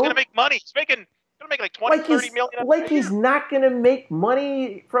 He's gonna make money. He's gonna make like 30 million. Like he's not going to make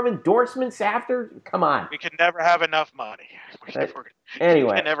money from endorsements after? Come on. We can never have enough money.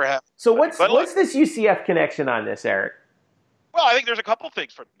 Anyway. We can never have. So what's this UCF connection on this, Eric? Well, I think there's a couple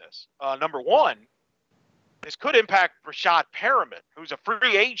things from this. Number one, this could impact Rashad Perriman, who's a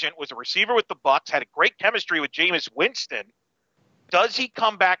free agent, was a receiver with the Bucs, had a great chemistry with Jameis Winston. Does he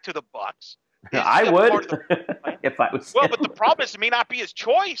come back to the Bucs? I would if I was. Well, but the problem is it may not be his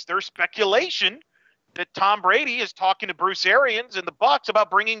choice. There's speculation that Tom Brady is talking to Bruce Arians and the Bucs about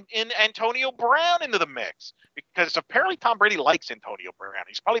bringing in Antonio Brown into the mix, because apparently Tom Brady likes Antonio Brown.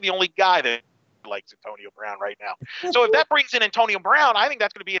 He's probably the only guy that likes Antonio Brown right now. So if that brings in Antonio Brown, I think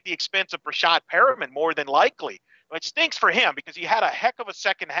that's going to be at the expense of Rashad Perriman more than likely. It stinks for him because he had a heck of a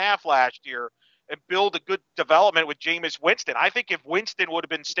second half last year and build a good development with Jameis Winston. I think if Winston would have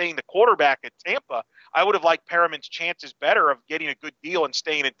been staying the quarterback at Tampa, I would have liked Perriman's chances better of getting a good deal and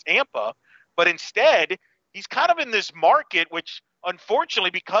staying in Tampa. But instead, he's kind of in this market, which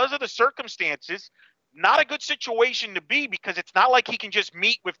unfortunately, because of the circumstances, not a good situation to be, because it's not like he can just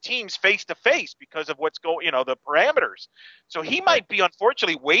meet with teams face to face because of what's going, the parameters. So he might be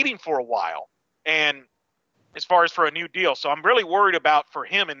unfortunately waiting for a while. And as far as for a new deal. So I'm really worried about for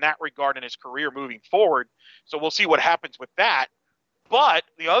him in that regard in his career moving forward. So we'll see what happens with that. But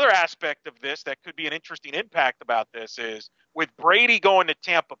the other aspect of this that could be an interesting impact about this is with Brady going to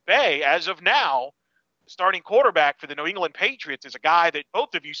Tampa Bay, as of now, starting quarterback for the New England Patriots is a guy that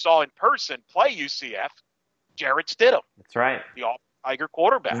both of you saw in person play UCF, Jarrett Stidham. That's right. The All-Tiger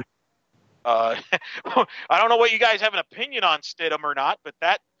quarterback. I don't know what you guys have an opinion on Stidham or not, but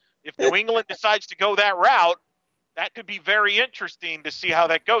that if New England decides to go that route, that could be very interesting to see how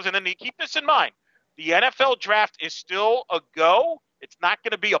that goes. And then keep this in mind. The NFL draft is still a go. It's not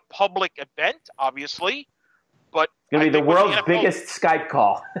going to be a public event, obviously. But it's going to be the world's biggest Skype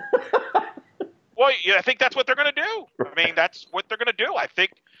call. Well, yeah, I think that's what they're going to do. I mean, that's what they're going to do. I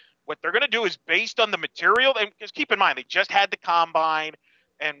think what they're going to do is based on the material. And just keep in mind, they just had the combine,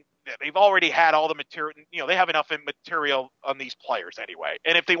 and they've already had all the material. They have enough material on these players anyway.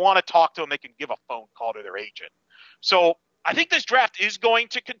 And if they want to talk to them, they can give a phone call to their agent. So I think this draft is going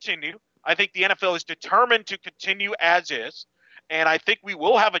to continue. I think the NFL is determined to continue as is. And I think we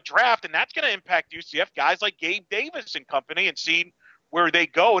will have a draft, and that's going to impact UCF guys like Gabe Davis and company, and seeing where they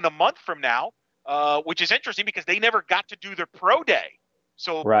go in a month from now, which is interesting because they never got to do their pro day.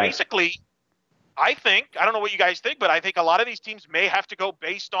 So basically, I don't know what you guys think, but I think a lot of these teams may have to go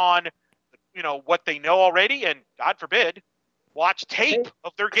based on, what they know already, and God forbid, watch tape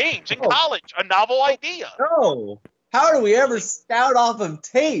of their games in college. A novel idea. No. How do we ever scout off of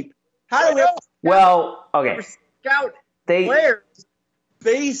tape? How do we ever scout players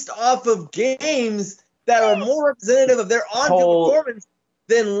based off of games that are more representative of their on-field performance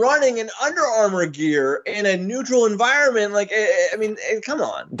than running in Under Armour gear in a neutral environment? Come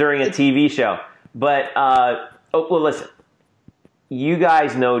on. During a TV show. But Oh, well, listen. You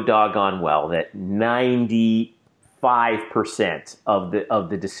guys know doggone well that 95% of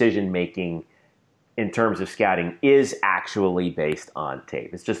the decision making in terms of scouting is actually based on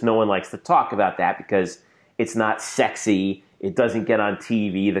tape. It's just no one likes to talk about that because it's not sexy. It doesn't get on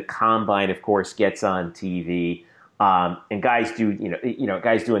TV. The combine, of course, gets on TV. And guys do,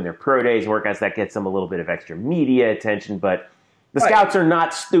 guys doing their pro days, workouts, that gets them a little bit of extra media attention. But the scouts are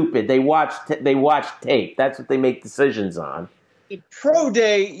not stupid. They watch tape. That's what they make decisions on. The pro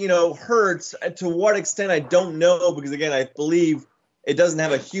day, hurts. To what extent, I don't know, because again, I believe it doesn't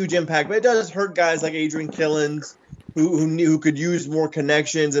have a huge impact, but it does hurt guys like Adrian Killens, who could use more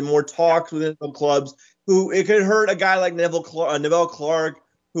connections and more talks within some clubs. It could hurt a guy like Neville Clark,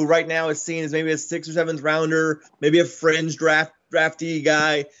 who right now is seen as maybe a 6th or 7th rounder, maybe a fringe draftee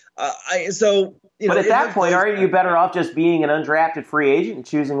guy. But at that point, aren't you better off just being an undrafted free agent and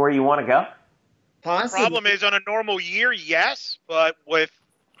choosing where you want to go? Possibly. The problem is, on a normal year, yes, but with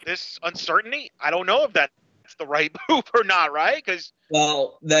this uncertainty, I don't know if that's the right move or not, right? Because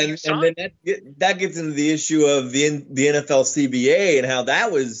that gets into the issue of the NFL CBA and how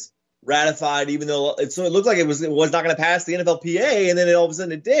that was ratified, even though it looked like it was not going to pass the NFLPA, and then all of a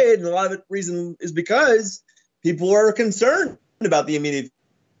sudden it did, and a lot of the reason is because people are concerned about the immediate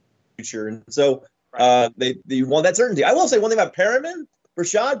future, and so they want that certainty. I will say one thing about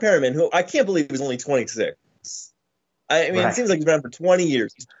Breshad Perriman, who I can't believe is only 26. I mean, It seems like he's been around for 20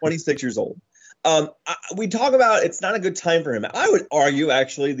 years. He's 26 years old. We talk about it's not a good time for him. I would argue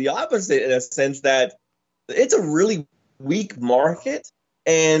actually the opposite, in a sense that it's a really weak market.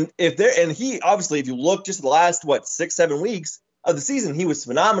 And he obviously, if you look just the last 6-7 weeks of the season, he was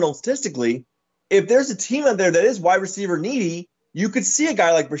phenomenal statistically. If there's a team out there that is wide receiver needy, you could see a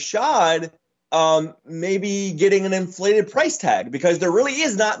guy like Breshad maybe getting an inflated price tag, because there really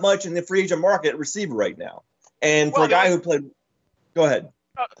is not much in the free agent market receiver right now. And for a guy who played, go ahead.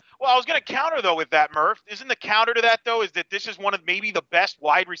 I was going to counter though with that, Murph. Isn't the counter to that though is that this is one of maybe the best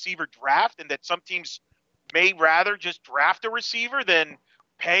wide receiver draft, and that some teams may rather just draft a receiver than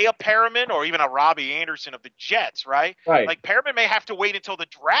pay a Perriman or even a Robbie Anderson of the Jets, right? Right. Like Perriman may have to wait until the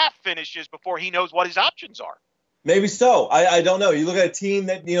draft finishes before he knows what his options are. Maybe so. I don't know. You look at a team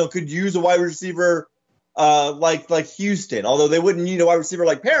that could use a wide receiver like Houston, although they wouldn't need a wide receiver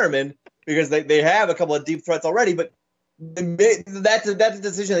like Perriman because they have a couple of deep threats already. But that's a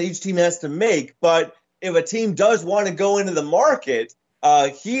decision that each team has to make. But if a team does want to go into the market,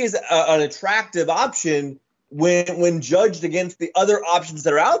 he is an attractive option when judged against the other options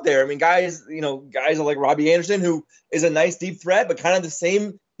that are out there. I mean, guys like Robbie Anderson, who is a nice deep threat, but kind of the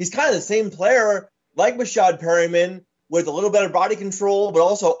same. He's kind of the same player like Breshad Perriman, with a little better body control, but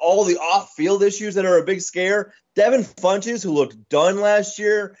also all the off-field issues that are a big scare. Devin Funchess, who looked done last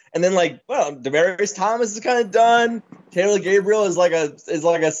year, and then Demaryius Thomas is kind of done. Taylor Gabriel is like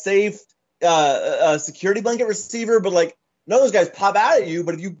a safe security blanket receiver, but none of those guys pop out at you.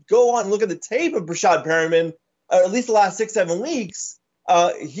 But if you go on and look at the tape of Breshad Perriman, at least the last 6-7 weeks,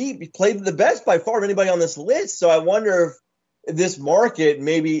 he played the best by far of anybody on this list. So I wonder if this market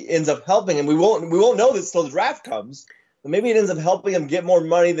maybe ends up helping him. We won't know this till the draft comes, but maybe it ends up helping him get more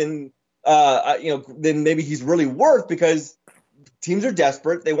money than maybe he's really worth, because teams are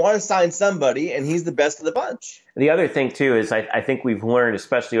desperate. They want to sign somebody, and he's the best of the bunch. The other thing too is I think we've learned,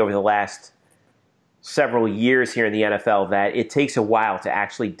 especially over the last several years here in the NFL, that it takes a while to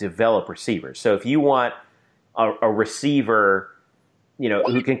actually develop receivers. So if you want a receiver,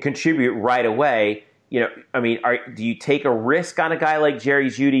 who can contribute right away, do you take a risk on a guy like Jerry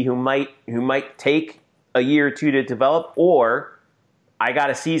Jeudy who might take a year or two to develop, or I got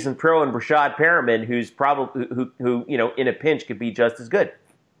a seasoned pro in Breshad Perriman who's probably who in a pinch could be just as good?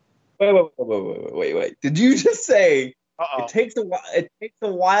 Wait. Did you just say it takes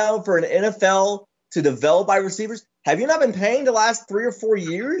a while for an NFL to develop wide receivers? Have you not been paying the last 3 or 4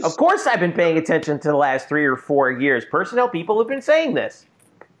 years? Of course I've been paying attention to the last 3 or 4 years. Personnel people have been saying this.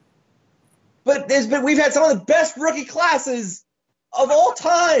 But we've had some of the best rookie classes of all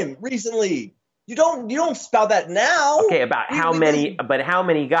time recently. You don't spout that now. Okay, how many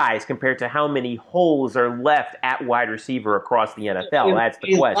guys compared to how many holes are left at wide receiver across the NFL? That's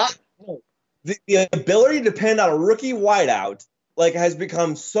the question. The ability to depend on a rookie wideout has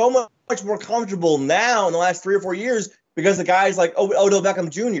become so much more comfortable now in the last 3 or 4 years, because the guys like Odell Beckham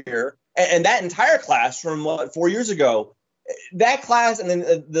Jr. and that entire class from 4 years ago. That class, and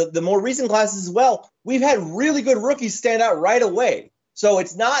then the more recent classes as well, we've had really good rookies stand out right away. So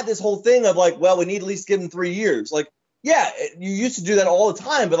it's not this whole thing of we need at least give them 3 years. You used to do that all the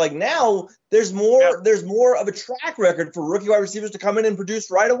time, but now there's more of a track record for rookie wide receivers to come in and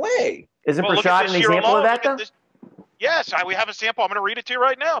produce right away. Isn't Breshad an example of that, though? Yes, we have a sample. I'm going to read it to you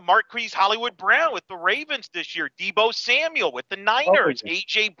right now. Marquise Hollywood Brown with the Ravens this year. Debo Samuel with the Niners.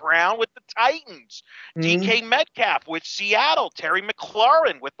 A.J. Brown with the Titans. DK Metcalf with Seattle. Terry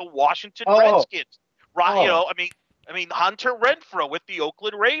McLaurin with the Washington Redskins. Right, I mean, Hunter Renfrow with the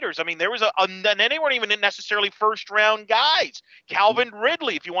Oakland Raiders. I mean, there was and they weren't even necessarily first-round guys. Calvin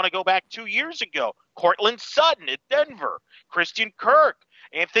Ridley, if you want to go back 2 years ago. Cortland Sutton at Denver. Christian Kirk.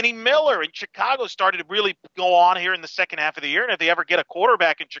 Anthony Miller in Chicago started to really go on here in the second half of the year. And if they ever get a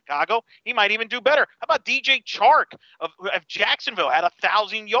quarterback in Chicago, he might even do better. How about DJ Chark of Jacksonville, had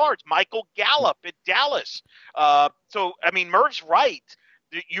 1,000 yards. Michael Gallup at Dallas. So, I mean, Merv's right.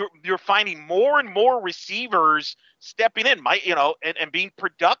 You're finding more and more receivers stepping in, and being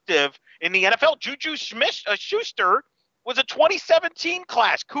productive in the NFL. Juju Smith-Schuster was a 2017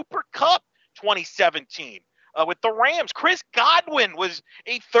 class. Cooper Kupp, 2017. With the Rams. Chris Godwin was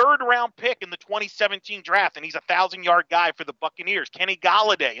a third-round pick in the 2017 draft, and he's a 1,000-yard guy for the Buccaneers. Kenny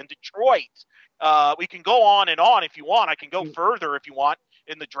Golladay in Detroit. We can go on and on if you want. I can go further if you want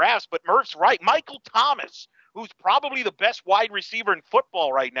in the drafts, but Murph's right. Michael Thomas, who's probably the best wide receiver in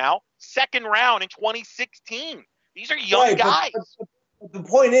football right now, second round in 2016. These are young guys. But the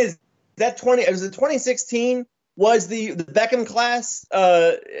point is, it was the 2016 was the Beckham class.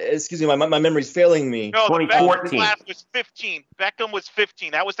 Excuse me, my memory's failing me. No, 2014. The Beckham class was 15. Beckham was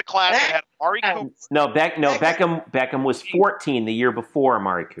 15. That was the class that had Amari Cooper. Beckham was 14 the year before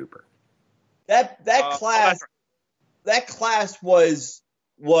Amari Cooper. That class was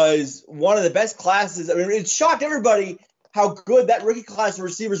one of the best classes. I mean, it shocked everybody how good that rookie class of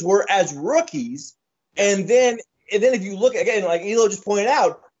receivers were as rookies. And then if you look again, like Elo just pointed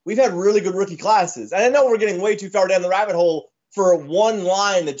out, we've had really good rookie classes. And I know we're getting way too far down the rabbit hole for one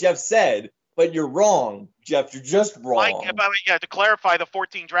line that Jeff said, but you're wrong, Jeff. You're just wrong. To clarify the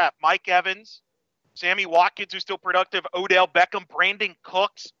 14 draft, Mike Evans, Sammy Watkins, who's still productive, Odell Beckham, Brandon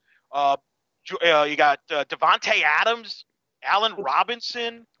Cooks. You got Devontae Adams, Allen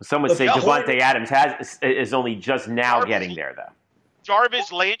Robinson. Some would say Devontae Adams is only just now getting there, though.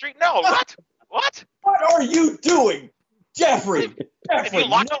 Jarvis Landry. No, what? What are you doing, Jeffrey? If you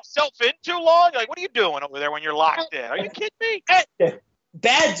lock yourself in too long, like, what are you doing over there when you're locked in? Are you kidding me?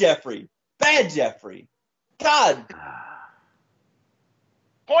 Bad Jeffrey. God.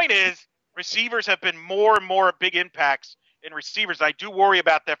 Point is, receivers have been more and more big impacts in receivers. I do worry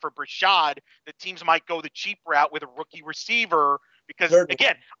about that for Brashad, that teams might go the cheap route with a rookie receiver because,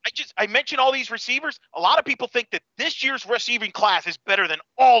 again, I mentioned all these receivers. A lot of people think that this year's receiving class is better than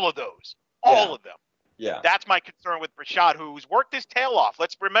all of those. All of them. Yeah. That's my concern with Brashad, who's worked his tail off.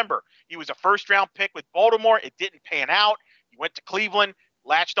 Let's remember, he was a first-round pick with Baltimore. It didn't pan out. He went to Cleveland,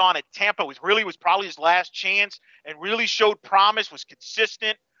 latched on at Tampa. Was probably his last chance and really showed promise, was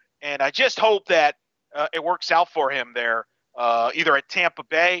consistent. And I just hope that it works out for him there, either at Tampa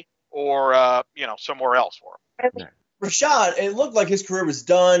Bay or, somewhere else for him. Brashad, it looked like his career was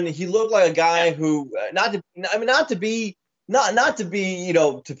done. He looked like a guy who, not to be,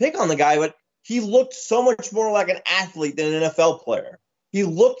 to pick on the guy, but he looked so much more like an athlete than an NFL player. He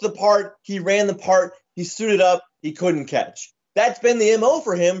looked the part. He ran the part. He suited up. He couldn't catch. That's been the MO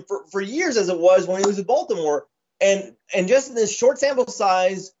for him for years, as it was when he was in Baltimore. And just in this short sample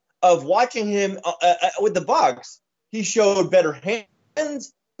size of watching him with the Bucs, he showed better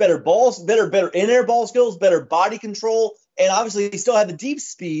hands, better balls, better in-air ball skills, better body control, and obviously he still had the deep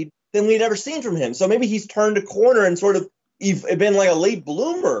speed than we'd ever seen from him. So maybe he's turned a corner and sort of been like a late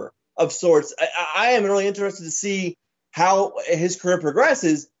bloomer of sorts. I am really interested to see how his career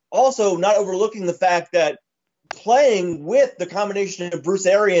progresses. Also, not overlooking the fact that playing with the combination of Bruce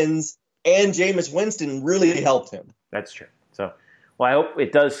Arians and Jameis Winston really helped him. That's true. So, I hope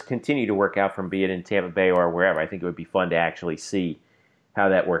it does continue to work out from be it in Tampa Bay or wherever. I think it would be fun to actually see how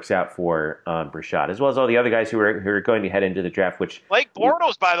that works out for Brashad, as well as all the other guys who are going to head into the draft. Which Blake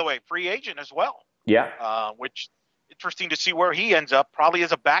Bortles, by the way, free agent as well. Yeah. Which interesting to see where he ends up. Probably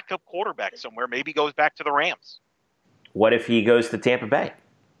as a backup quarterback somewhere. Maybe goes back to the Rams. What if he goes to Tampa Bay?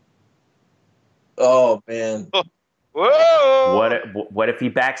 Oh man. Whoa. What if he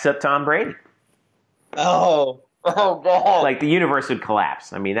backs up Tom Brady? Oh God. Like the universe would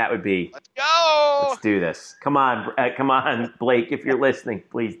collapse. I mean, that would be. Let's go. Let's do this. Come on, Blake. If you're listening,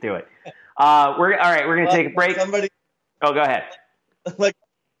 please do it. We're going to take a break. Go ahead.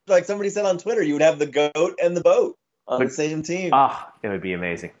 Like somebody said on Twitter, you would have the goat and the boat on the same team. Oh, it would be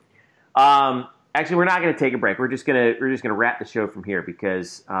amazing. Actually, we're not going to take a break. We're just gonna wrap the show from here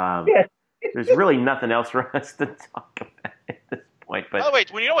because there's really nothing else for us to talk about at this point. But by the way,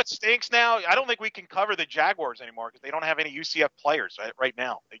 when you know what stinks now, I don't think we can cover the Jaguars anymore because they don't have any UCF players right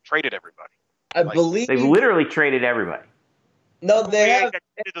now. They traded everybody. I believe they've literally traded everybody. No, they have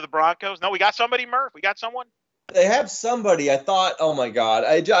to the Broncos. No, we got somebody, Murph. We got someone. They have somebody. I thought, oh my god,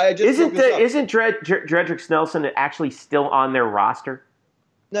 I just isn't Dredrick Snelson actually still on their roster?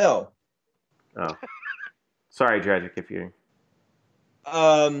 No. Oh, sorry, Dredrick, if you.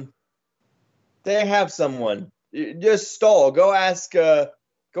 They have someone. Just stall. Go ask a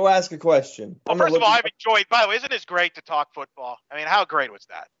question. Well, first of all, I've enjoyed. By the way, isn't it great to talk football? I mean, how great was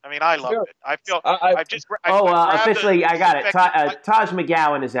that? I mean, I loved it. I feel. Officially, I got it. Taj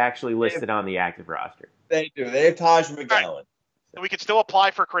McGowan is actually listed on the active roster. They do. They have Taj McGowan. Right. So we can still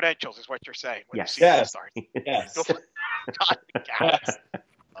apply for credentials, is what you're saying. Yes. Yes. Yes.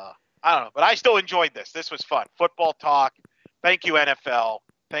 I don't know, but I still enjoyed this. This was fun. Football talk. Thank you, NFL.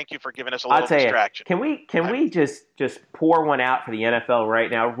 Thank you for giving us a little distraction. Can we just pour one out for the NFL right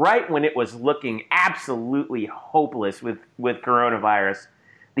now? Right when it was looking absolutely hopeless with coronavirus,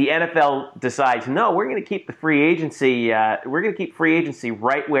 the NFL decides, no, we're going to keep the free agency. We're going to keep free agency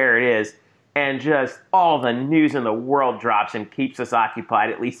right where it is, and just all the news in the world drops and keeps us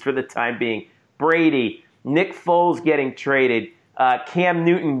occupied, at least for the time being. Brady, Nick Foles getting traded, Cam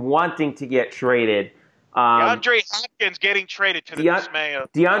Newton wanting to get traded. DeAndre Hopkins getting traded to the dismay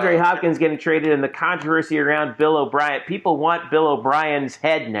of DeAndre Hopkins getting traded, and the controversy around Bill O'Brien. People want Bill O'Brien's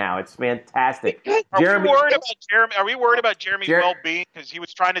head now. It's fantastic. Are we worried about Jeremy's well-being because he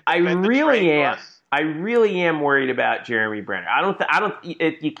was trying to defend I really am worried about Jeremy Brenner.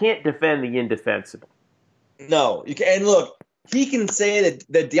 You can't defend the indefensible. No, you can. And look, he can say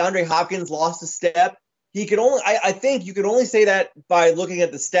that DeAndre Hopkins lost a step. He could only. I think you could only say that by looking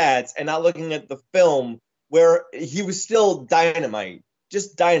at the stats and not looking at the film, where he was still dynamite,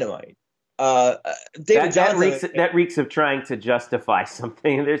 just dynamite. David Johnson. That reeks of trying to justify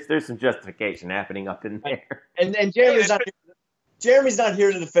something. There's some justification happening up in there. And Jeremy's not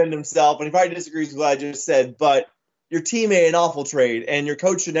here to defend himself, and he probably disagrees with what I just said. But your team made an awful trade, and your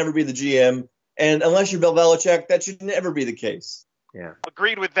coach should never be the GM. And unless you're Bill Belichick, that should never be the case. Yeah,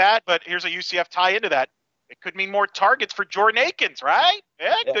 agreed with that. But here's a UCF tie into that. It could mean more targets for Jordan Akins, right?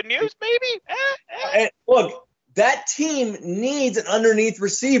 Yeah, good news, maybe. And look, that team needs an underneath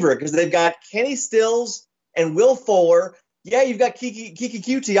receiver because they've got Kenny Stills and Will Fuller. Yeah, you've got Kiki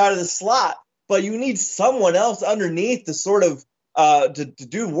Cutie out of the slot, but you need someone else underneath to sort of to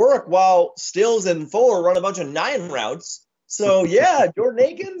do work while Stills and Fuller run a bunch of 9 routes. So, yeah, Jordan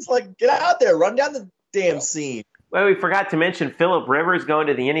Akins, get out there, run down the damn scene. Well, we forgot to mention Phillip Rivers going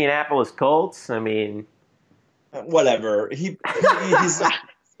to the Indianapolis Colts. I mean... Whatever. He's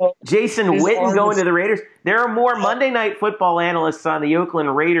Jason Witten going to the Raiders. There are more Monday Night Football analysts on the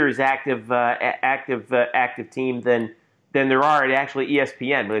Oakland Raiders active team than there are at actually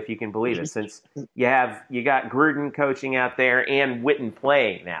ESPN, if you can believe it. Since you got Gruden coaching out there and Witten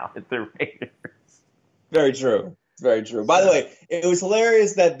playing now at the Raiders. Very true. Very true. By the way, it was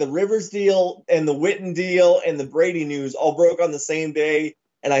hilarious that the Rivers deal and the Witten deal and the Brady news all broke on the same day.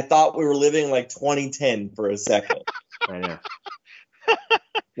 And I thought we were living 2010 for a second. I know.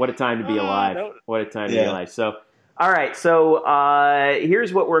 What a time to be alive. What a time to be alive. So, all right. So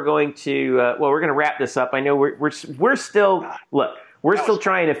here's what we're going to we're going to wrap this up. I know we're still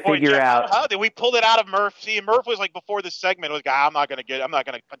trying to figure out. How did we pull it out of Murph? See, Murph was before this segment was I'm not going to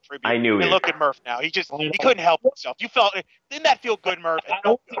contribute. I knew it. Look at Murph now. He couldn't help himself. Didn't that feel good, Murph?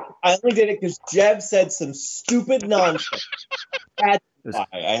 I only did it because Jeb said some stupid nonsense.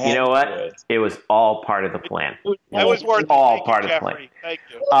 You know what? It was all part of the plan. It was worth all part of the plan. Thank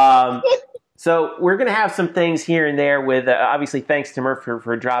you. So we're going to have some things here and there with, obviously, thanks to Murph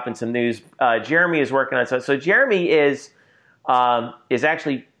for dropping some news. Jeremy is working on something. So Jeremy is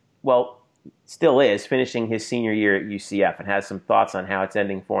actually, still is finishing his senior year at UCF and has some thoughts on how it's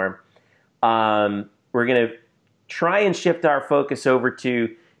ending for him. We're going to try and shift our focus over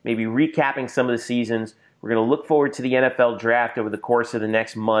to maybe recapping some of the seasons. We're going to look forward to the NFL draft over the course of the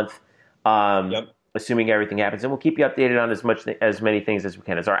next month, assuming everything happens. And we'll keep you updated on as many things as we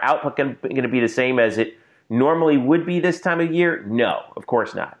can. Is our outlook going to be the same as it normally would be this time of year? No, of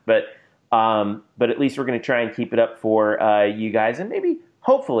course not. But at least we're going to try and keep it up for you guys. And maybe,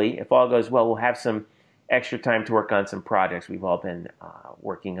 hopefully, if all goes well, we'll have some extra time to work on some projects we've all been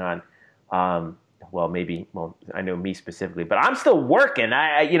working on. I know me specifically, but I'm still working.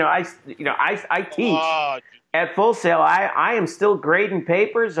 I teach at Full Sail. I am still grading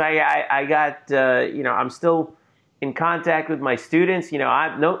papers. I got I'm still in contact with my students.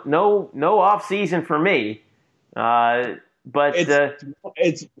 No off season for me. But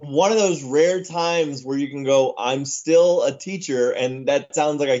it's one of those rare times where you can go, I'm still a teacher, and that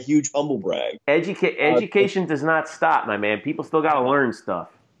sounds like a huge humble brag. Education does not stop, my man. People still got to learn stuff.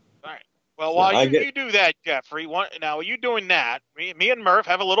 Well, while you do that, Jeffrey, now are you doing that? Me and Murph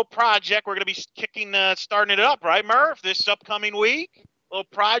have a little project. We're going to be starting it up, right, Murph? This upcoming week, little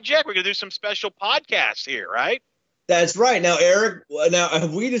project. We're going to do some special podcasts here, right? That's right. Now, Eric,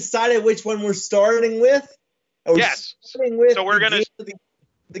 have we decided which one we're starting with? Yes. Starting with so we're going to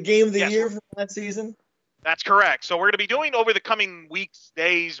the game of the year from that season. That's correct. So we're going to be doing over the coming weeks,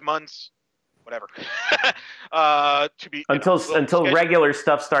 days, months, whatever. Until regular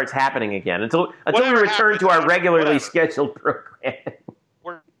stuff starts happening again. Until we return to our regularly scheduled program.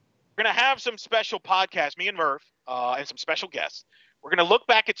 We're going to have some special podcasts, me and Murph, and some special guests. We're going to look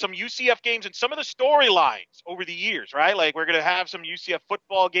back at some UCF games and some of the storylines over the years, right? Like we're going to have some UCF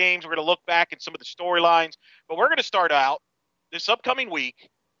football games. We're going to look back at some of the storylines. But we're going to start out this upcoming week,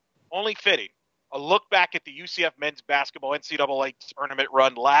 only fitting, a look back at the UCF men's basketball NCAA tournament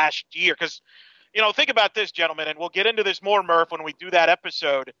run last year. Because, think about this, gentlemen, and we'll get into this more, Murph, when we do that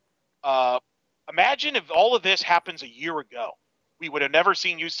episode. Imagine if all of this happens a year ago. We would have never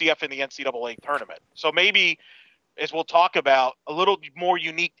seen UCF in the NCAA tournament. So maybe, as we'll talk about, a little more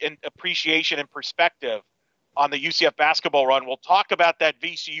unique in appreciation and perspective on the UCF basketball run. We'll talk about that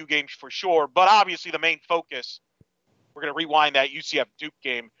VCU game for sure, but obviously the main focus, we're going to rewind that UCF Duke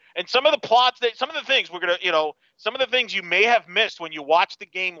game. And some of the plots, some of the things we're going to, some of the things you may have missed when you watch the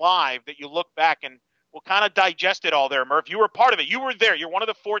game live that you look back and we'll kind of digest it all there, Murph. You were part of it. You were there. You're one of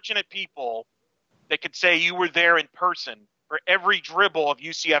the fortunate people that could say you were there in person for every dribble of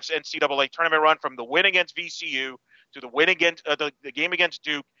UCF's NCAA tournament run, from the win against VCU to the win against the game against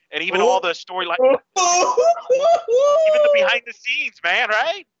Duke, and even all the storyline, even the behind the scenes, man,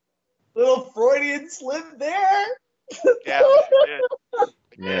 right? Little Freudian slip there. Yeah.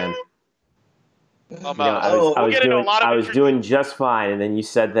 Man. I was doing just fine, and then you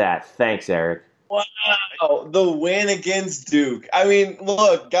said that. Thanks, Eric. Wow, the win against Duke. I mean,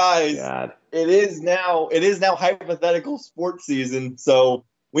 look, guys, God. It is now hypothetical sports season, so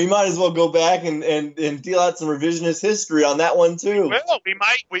we might as well go back and deal out some revisionist history on that one too. Well,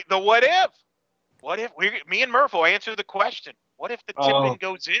 the what if? What if me and Murph will answer the question? What if the tip-in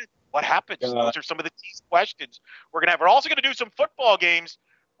goes in? What happens? Those are some of the teased questions we're gonna have. We're also gonna do some football games.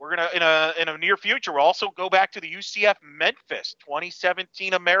 We're gonna in a near future. We'll also go back to the UCF Memphis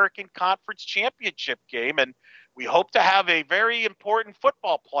 2017 American Conference Championship game, and we hope to have a very important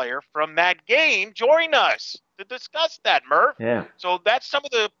football player from that game join us to discuss that, Murph. Yeah. So that's some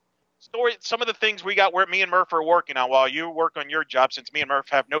of the story, some of the things we got where me and Murph are working on while you work on your job, since me and Murph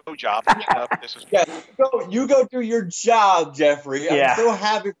have no job. You go do your job, Jeffrey. I'm so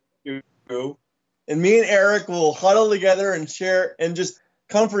happy for you. And me and Eric will huddle together and share and just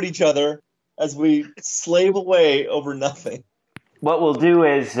comfort each other as we slave away over nothing. What we'll do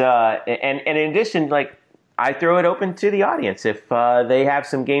is, and in addition, like, I throw it open to the audience. If they have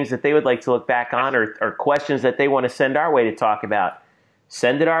some games that they would like to look back on, or questions that they want to send our way to talk about,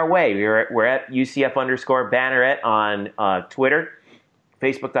 send it our way. We're at UCF_Banneret on Twitter,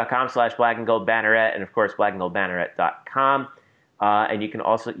 Facebook.com/blackandgoldbanneret, and of course blackandgoldbanneret.com. And you can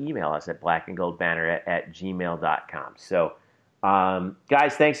also email us at blackandgoldbanneret@gmail.com. So,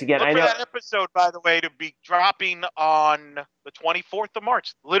 guys, thanks again. Look for that episode, by the way, to be dropping on the 24th of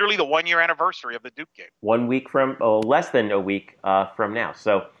March, literally the 1-year anniversary of the Duke game. 1 week from, less than a week from now.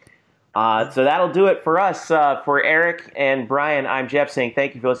 So that'll do it for us. For Eric and Brian, I'm Jeff saying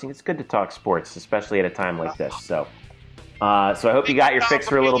thank you for listening. It's good to talk sports, especially at a time like this. So I hope you got your fix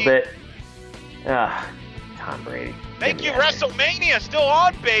for a little bit. Tom Brady. Thank you, WrestleMania, still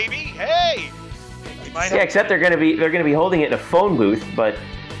on, baby. Hey. Yeah, except they're gonna be holding it in a phone booth, but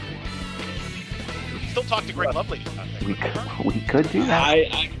still talk to Greg Lovely. We could do that.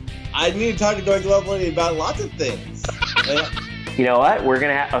 I need to talk to Greg Lovely about lots of things. You know what? We're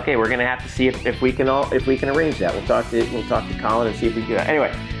gonna have to see if we can arrange that. We'll talk to Colin and see if we can do that.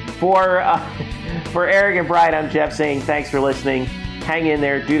 Anyway, for Eric and Brian, I'm Jeff saying thanks for listening. Hang in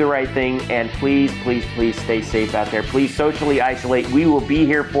there, do the right thing, and please, please, please stay safe out there. Please socially isolate. We will be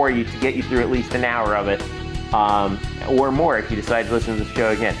here for you to get you through at least an hour of it, or more if you decide to listen to the show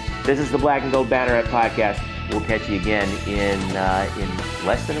again. This is the Black and Gold Banneret podcast. We'll catch you again in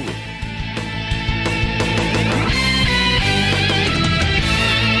less than a week.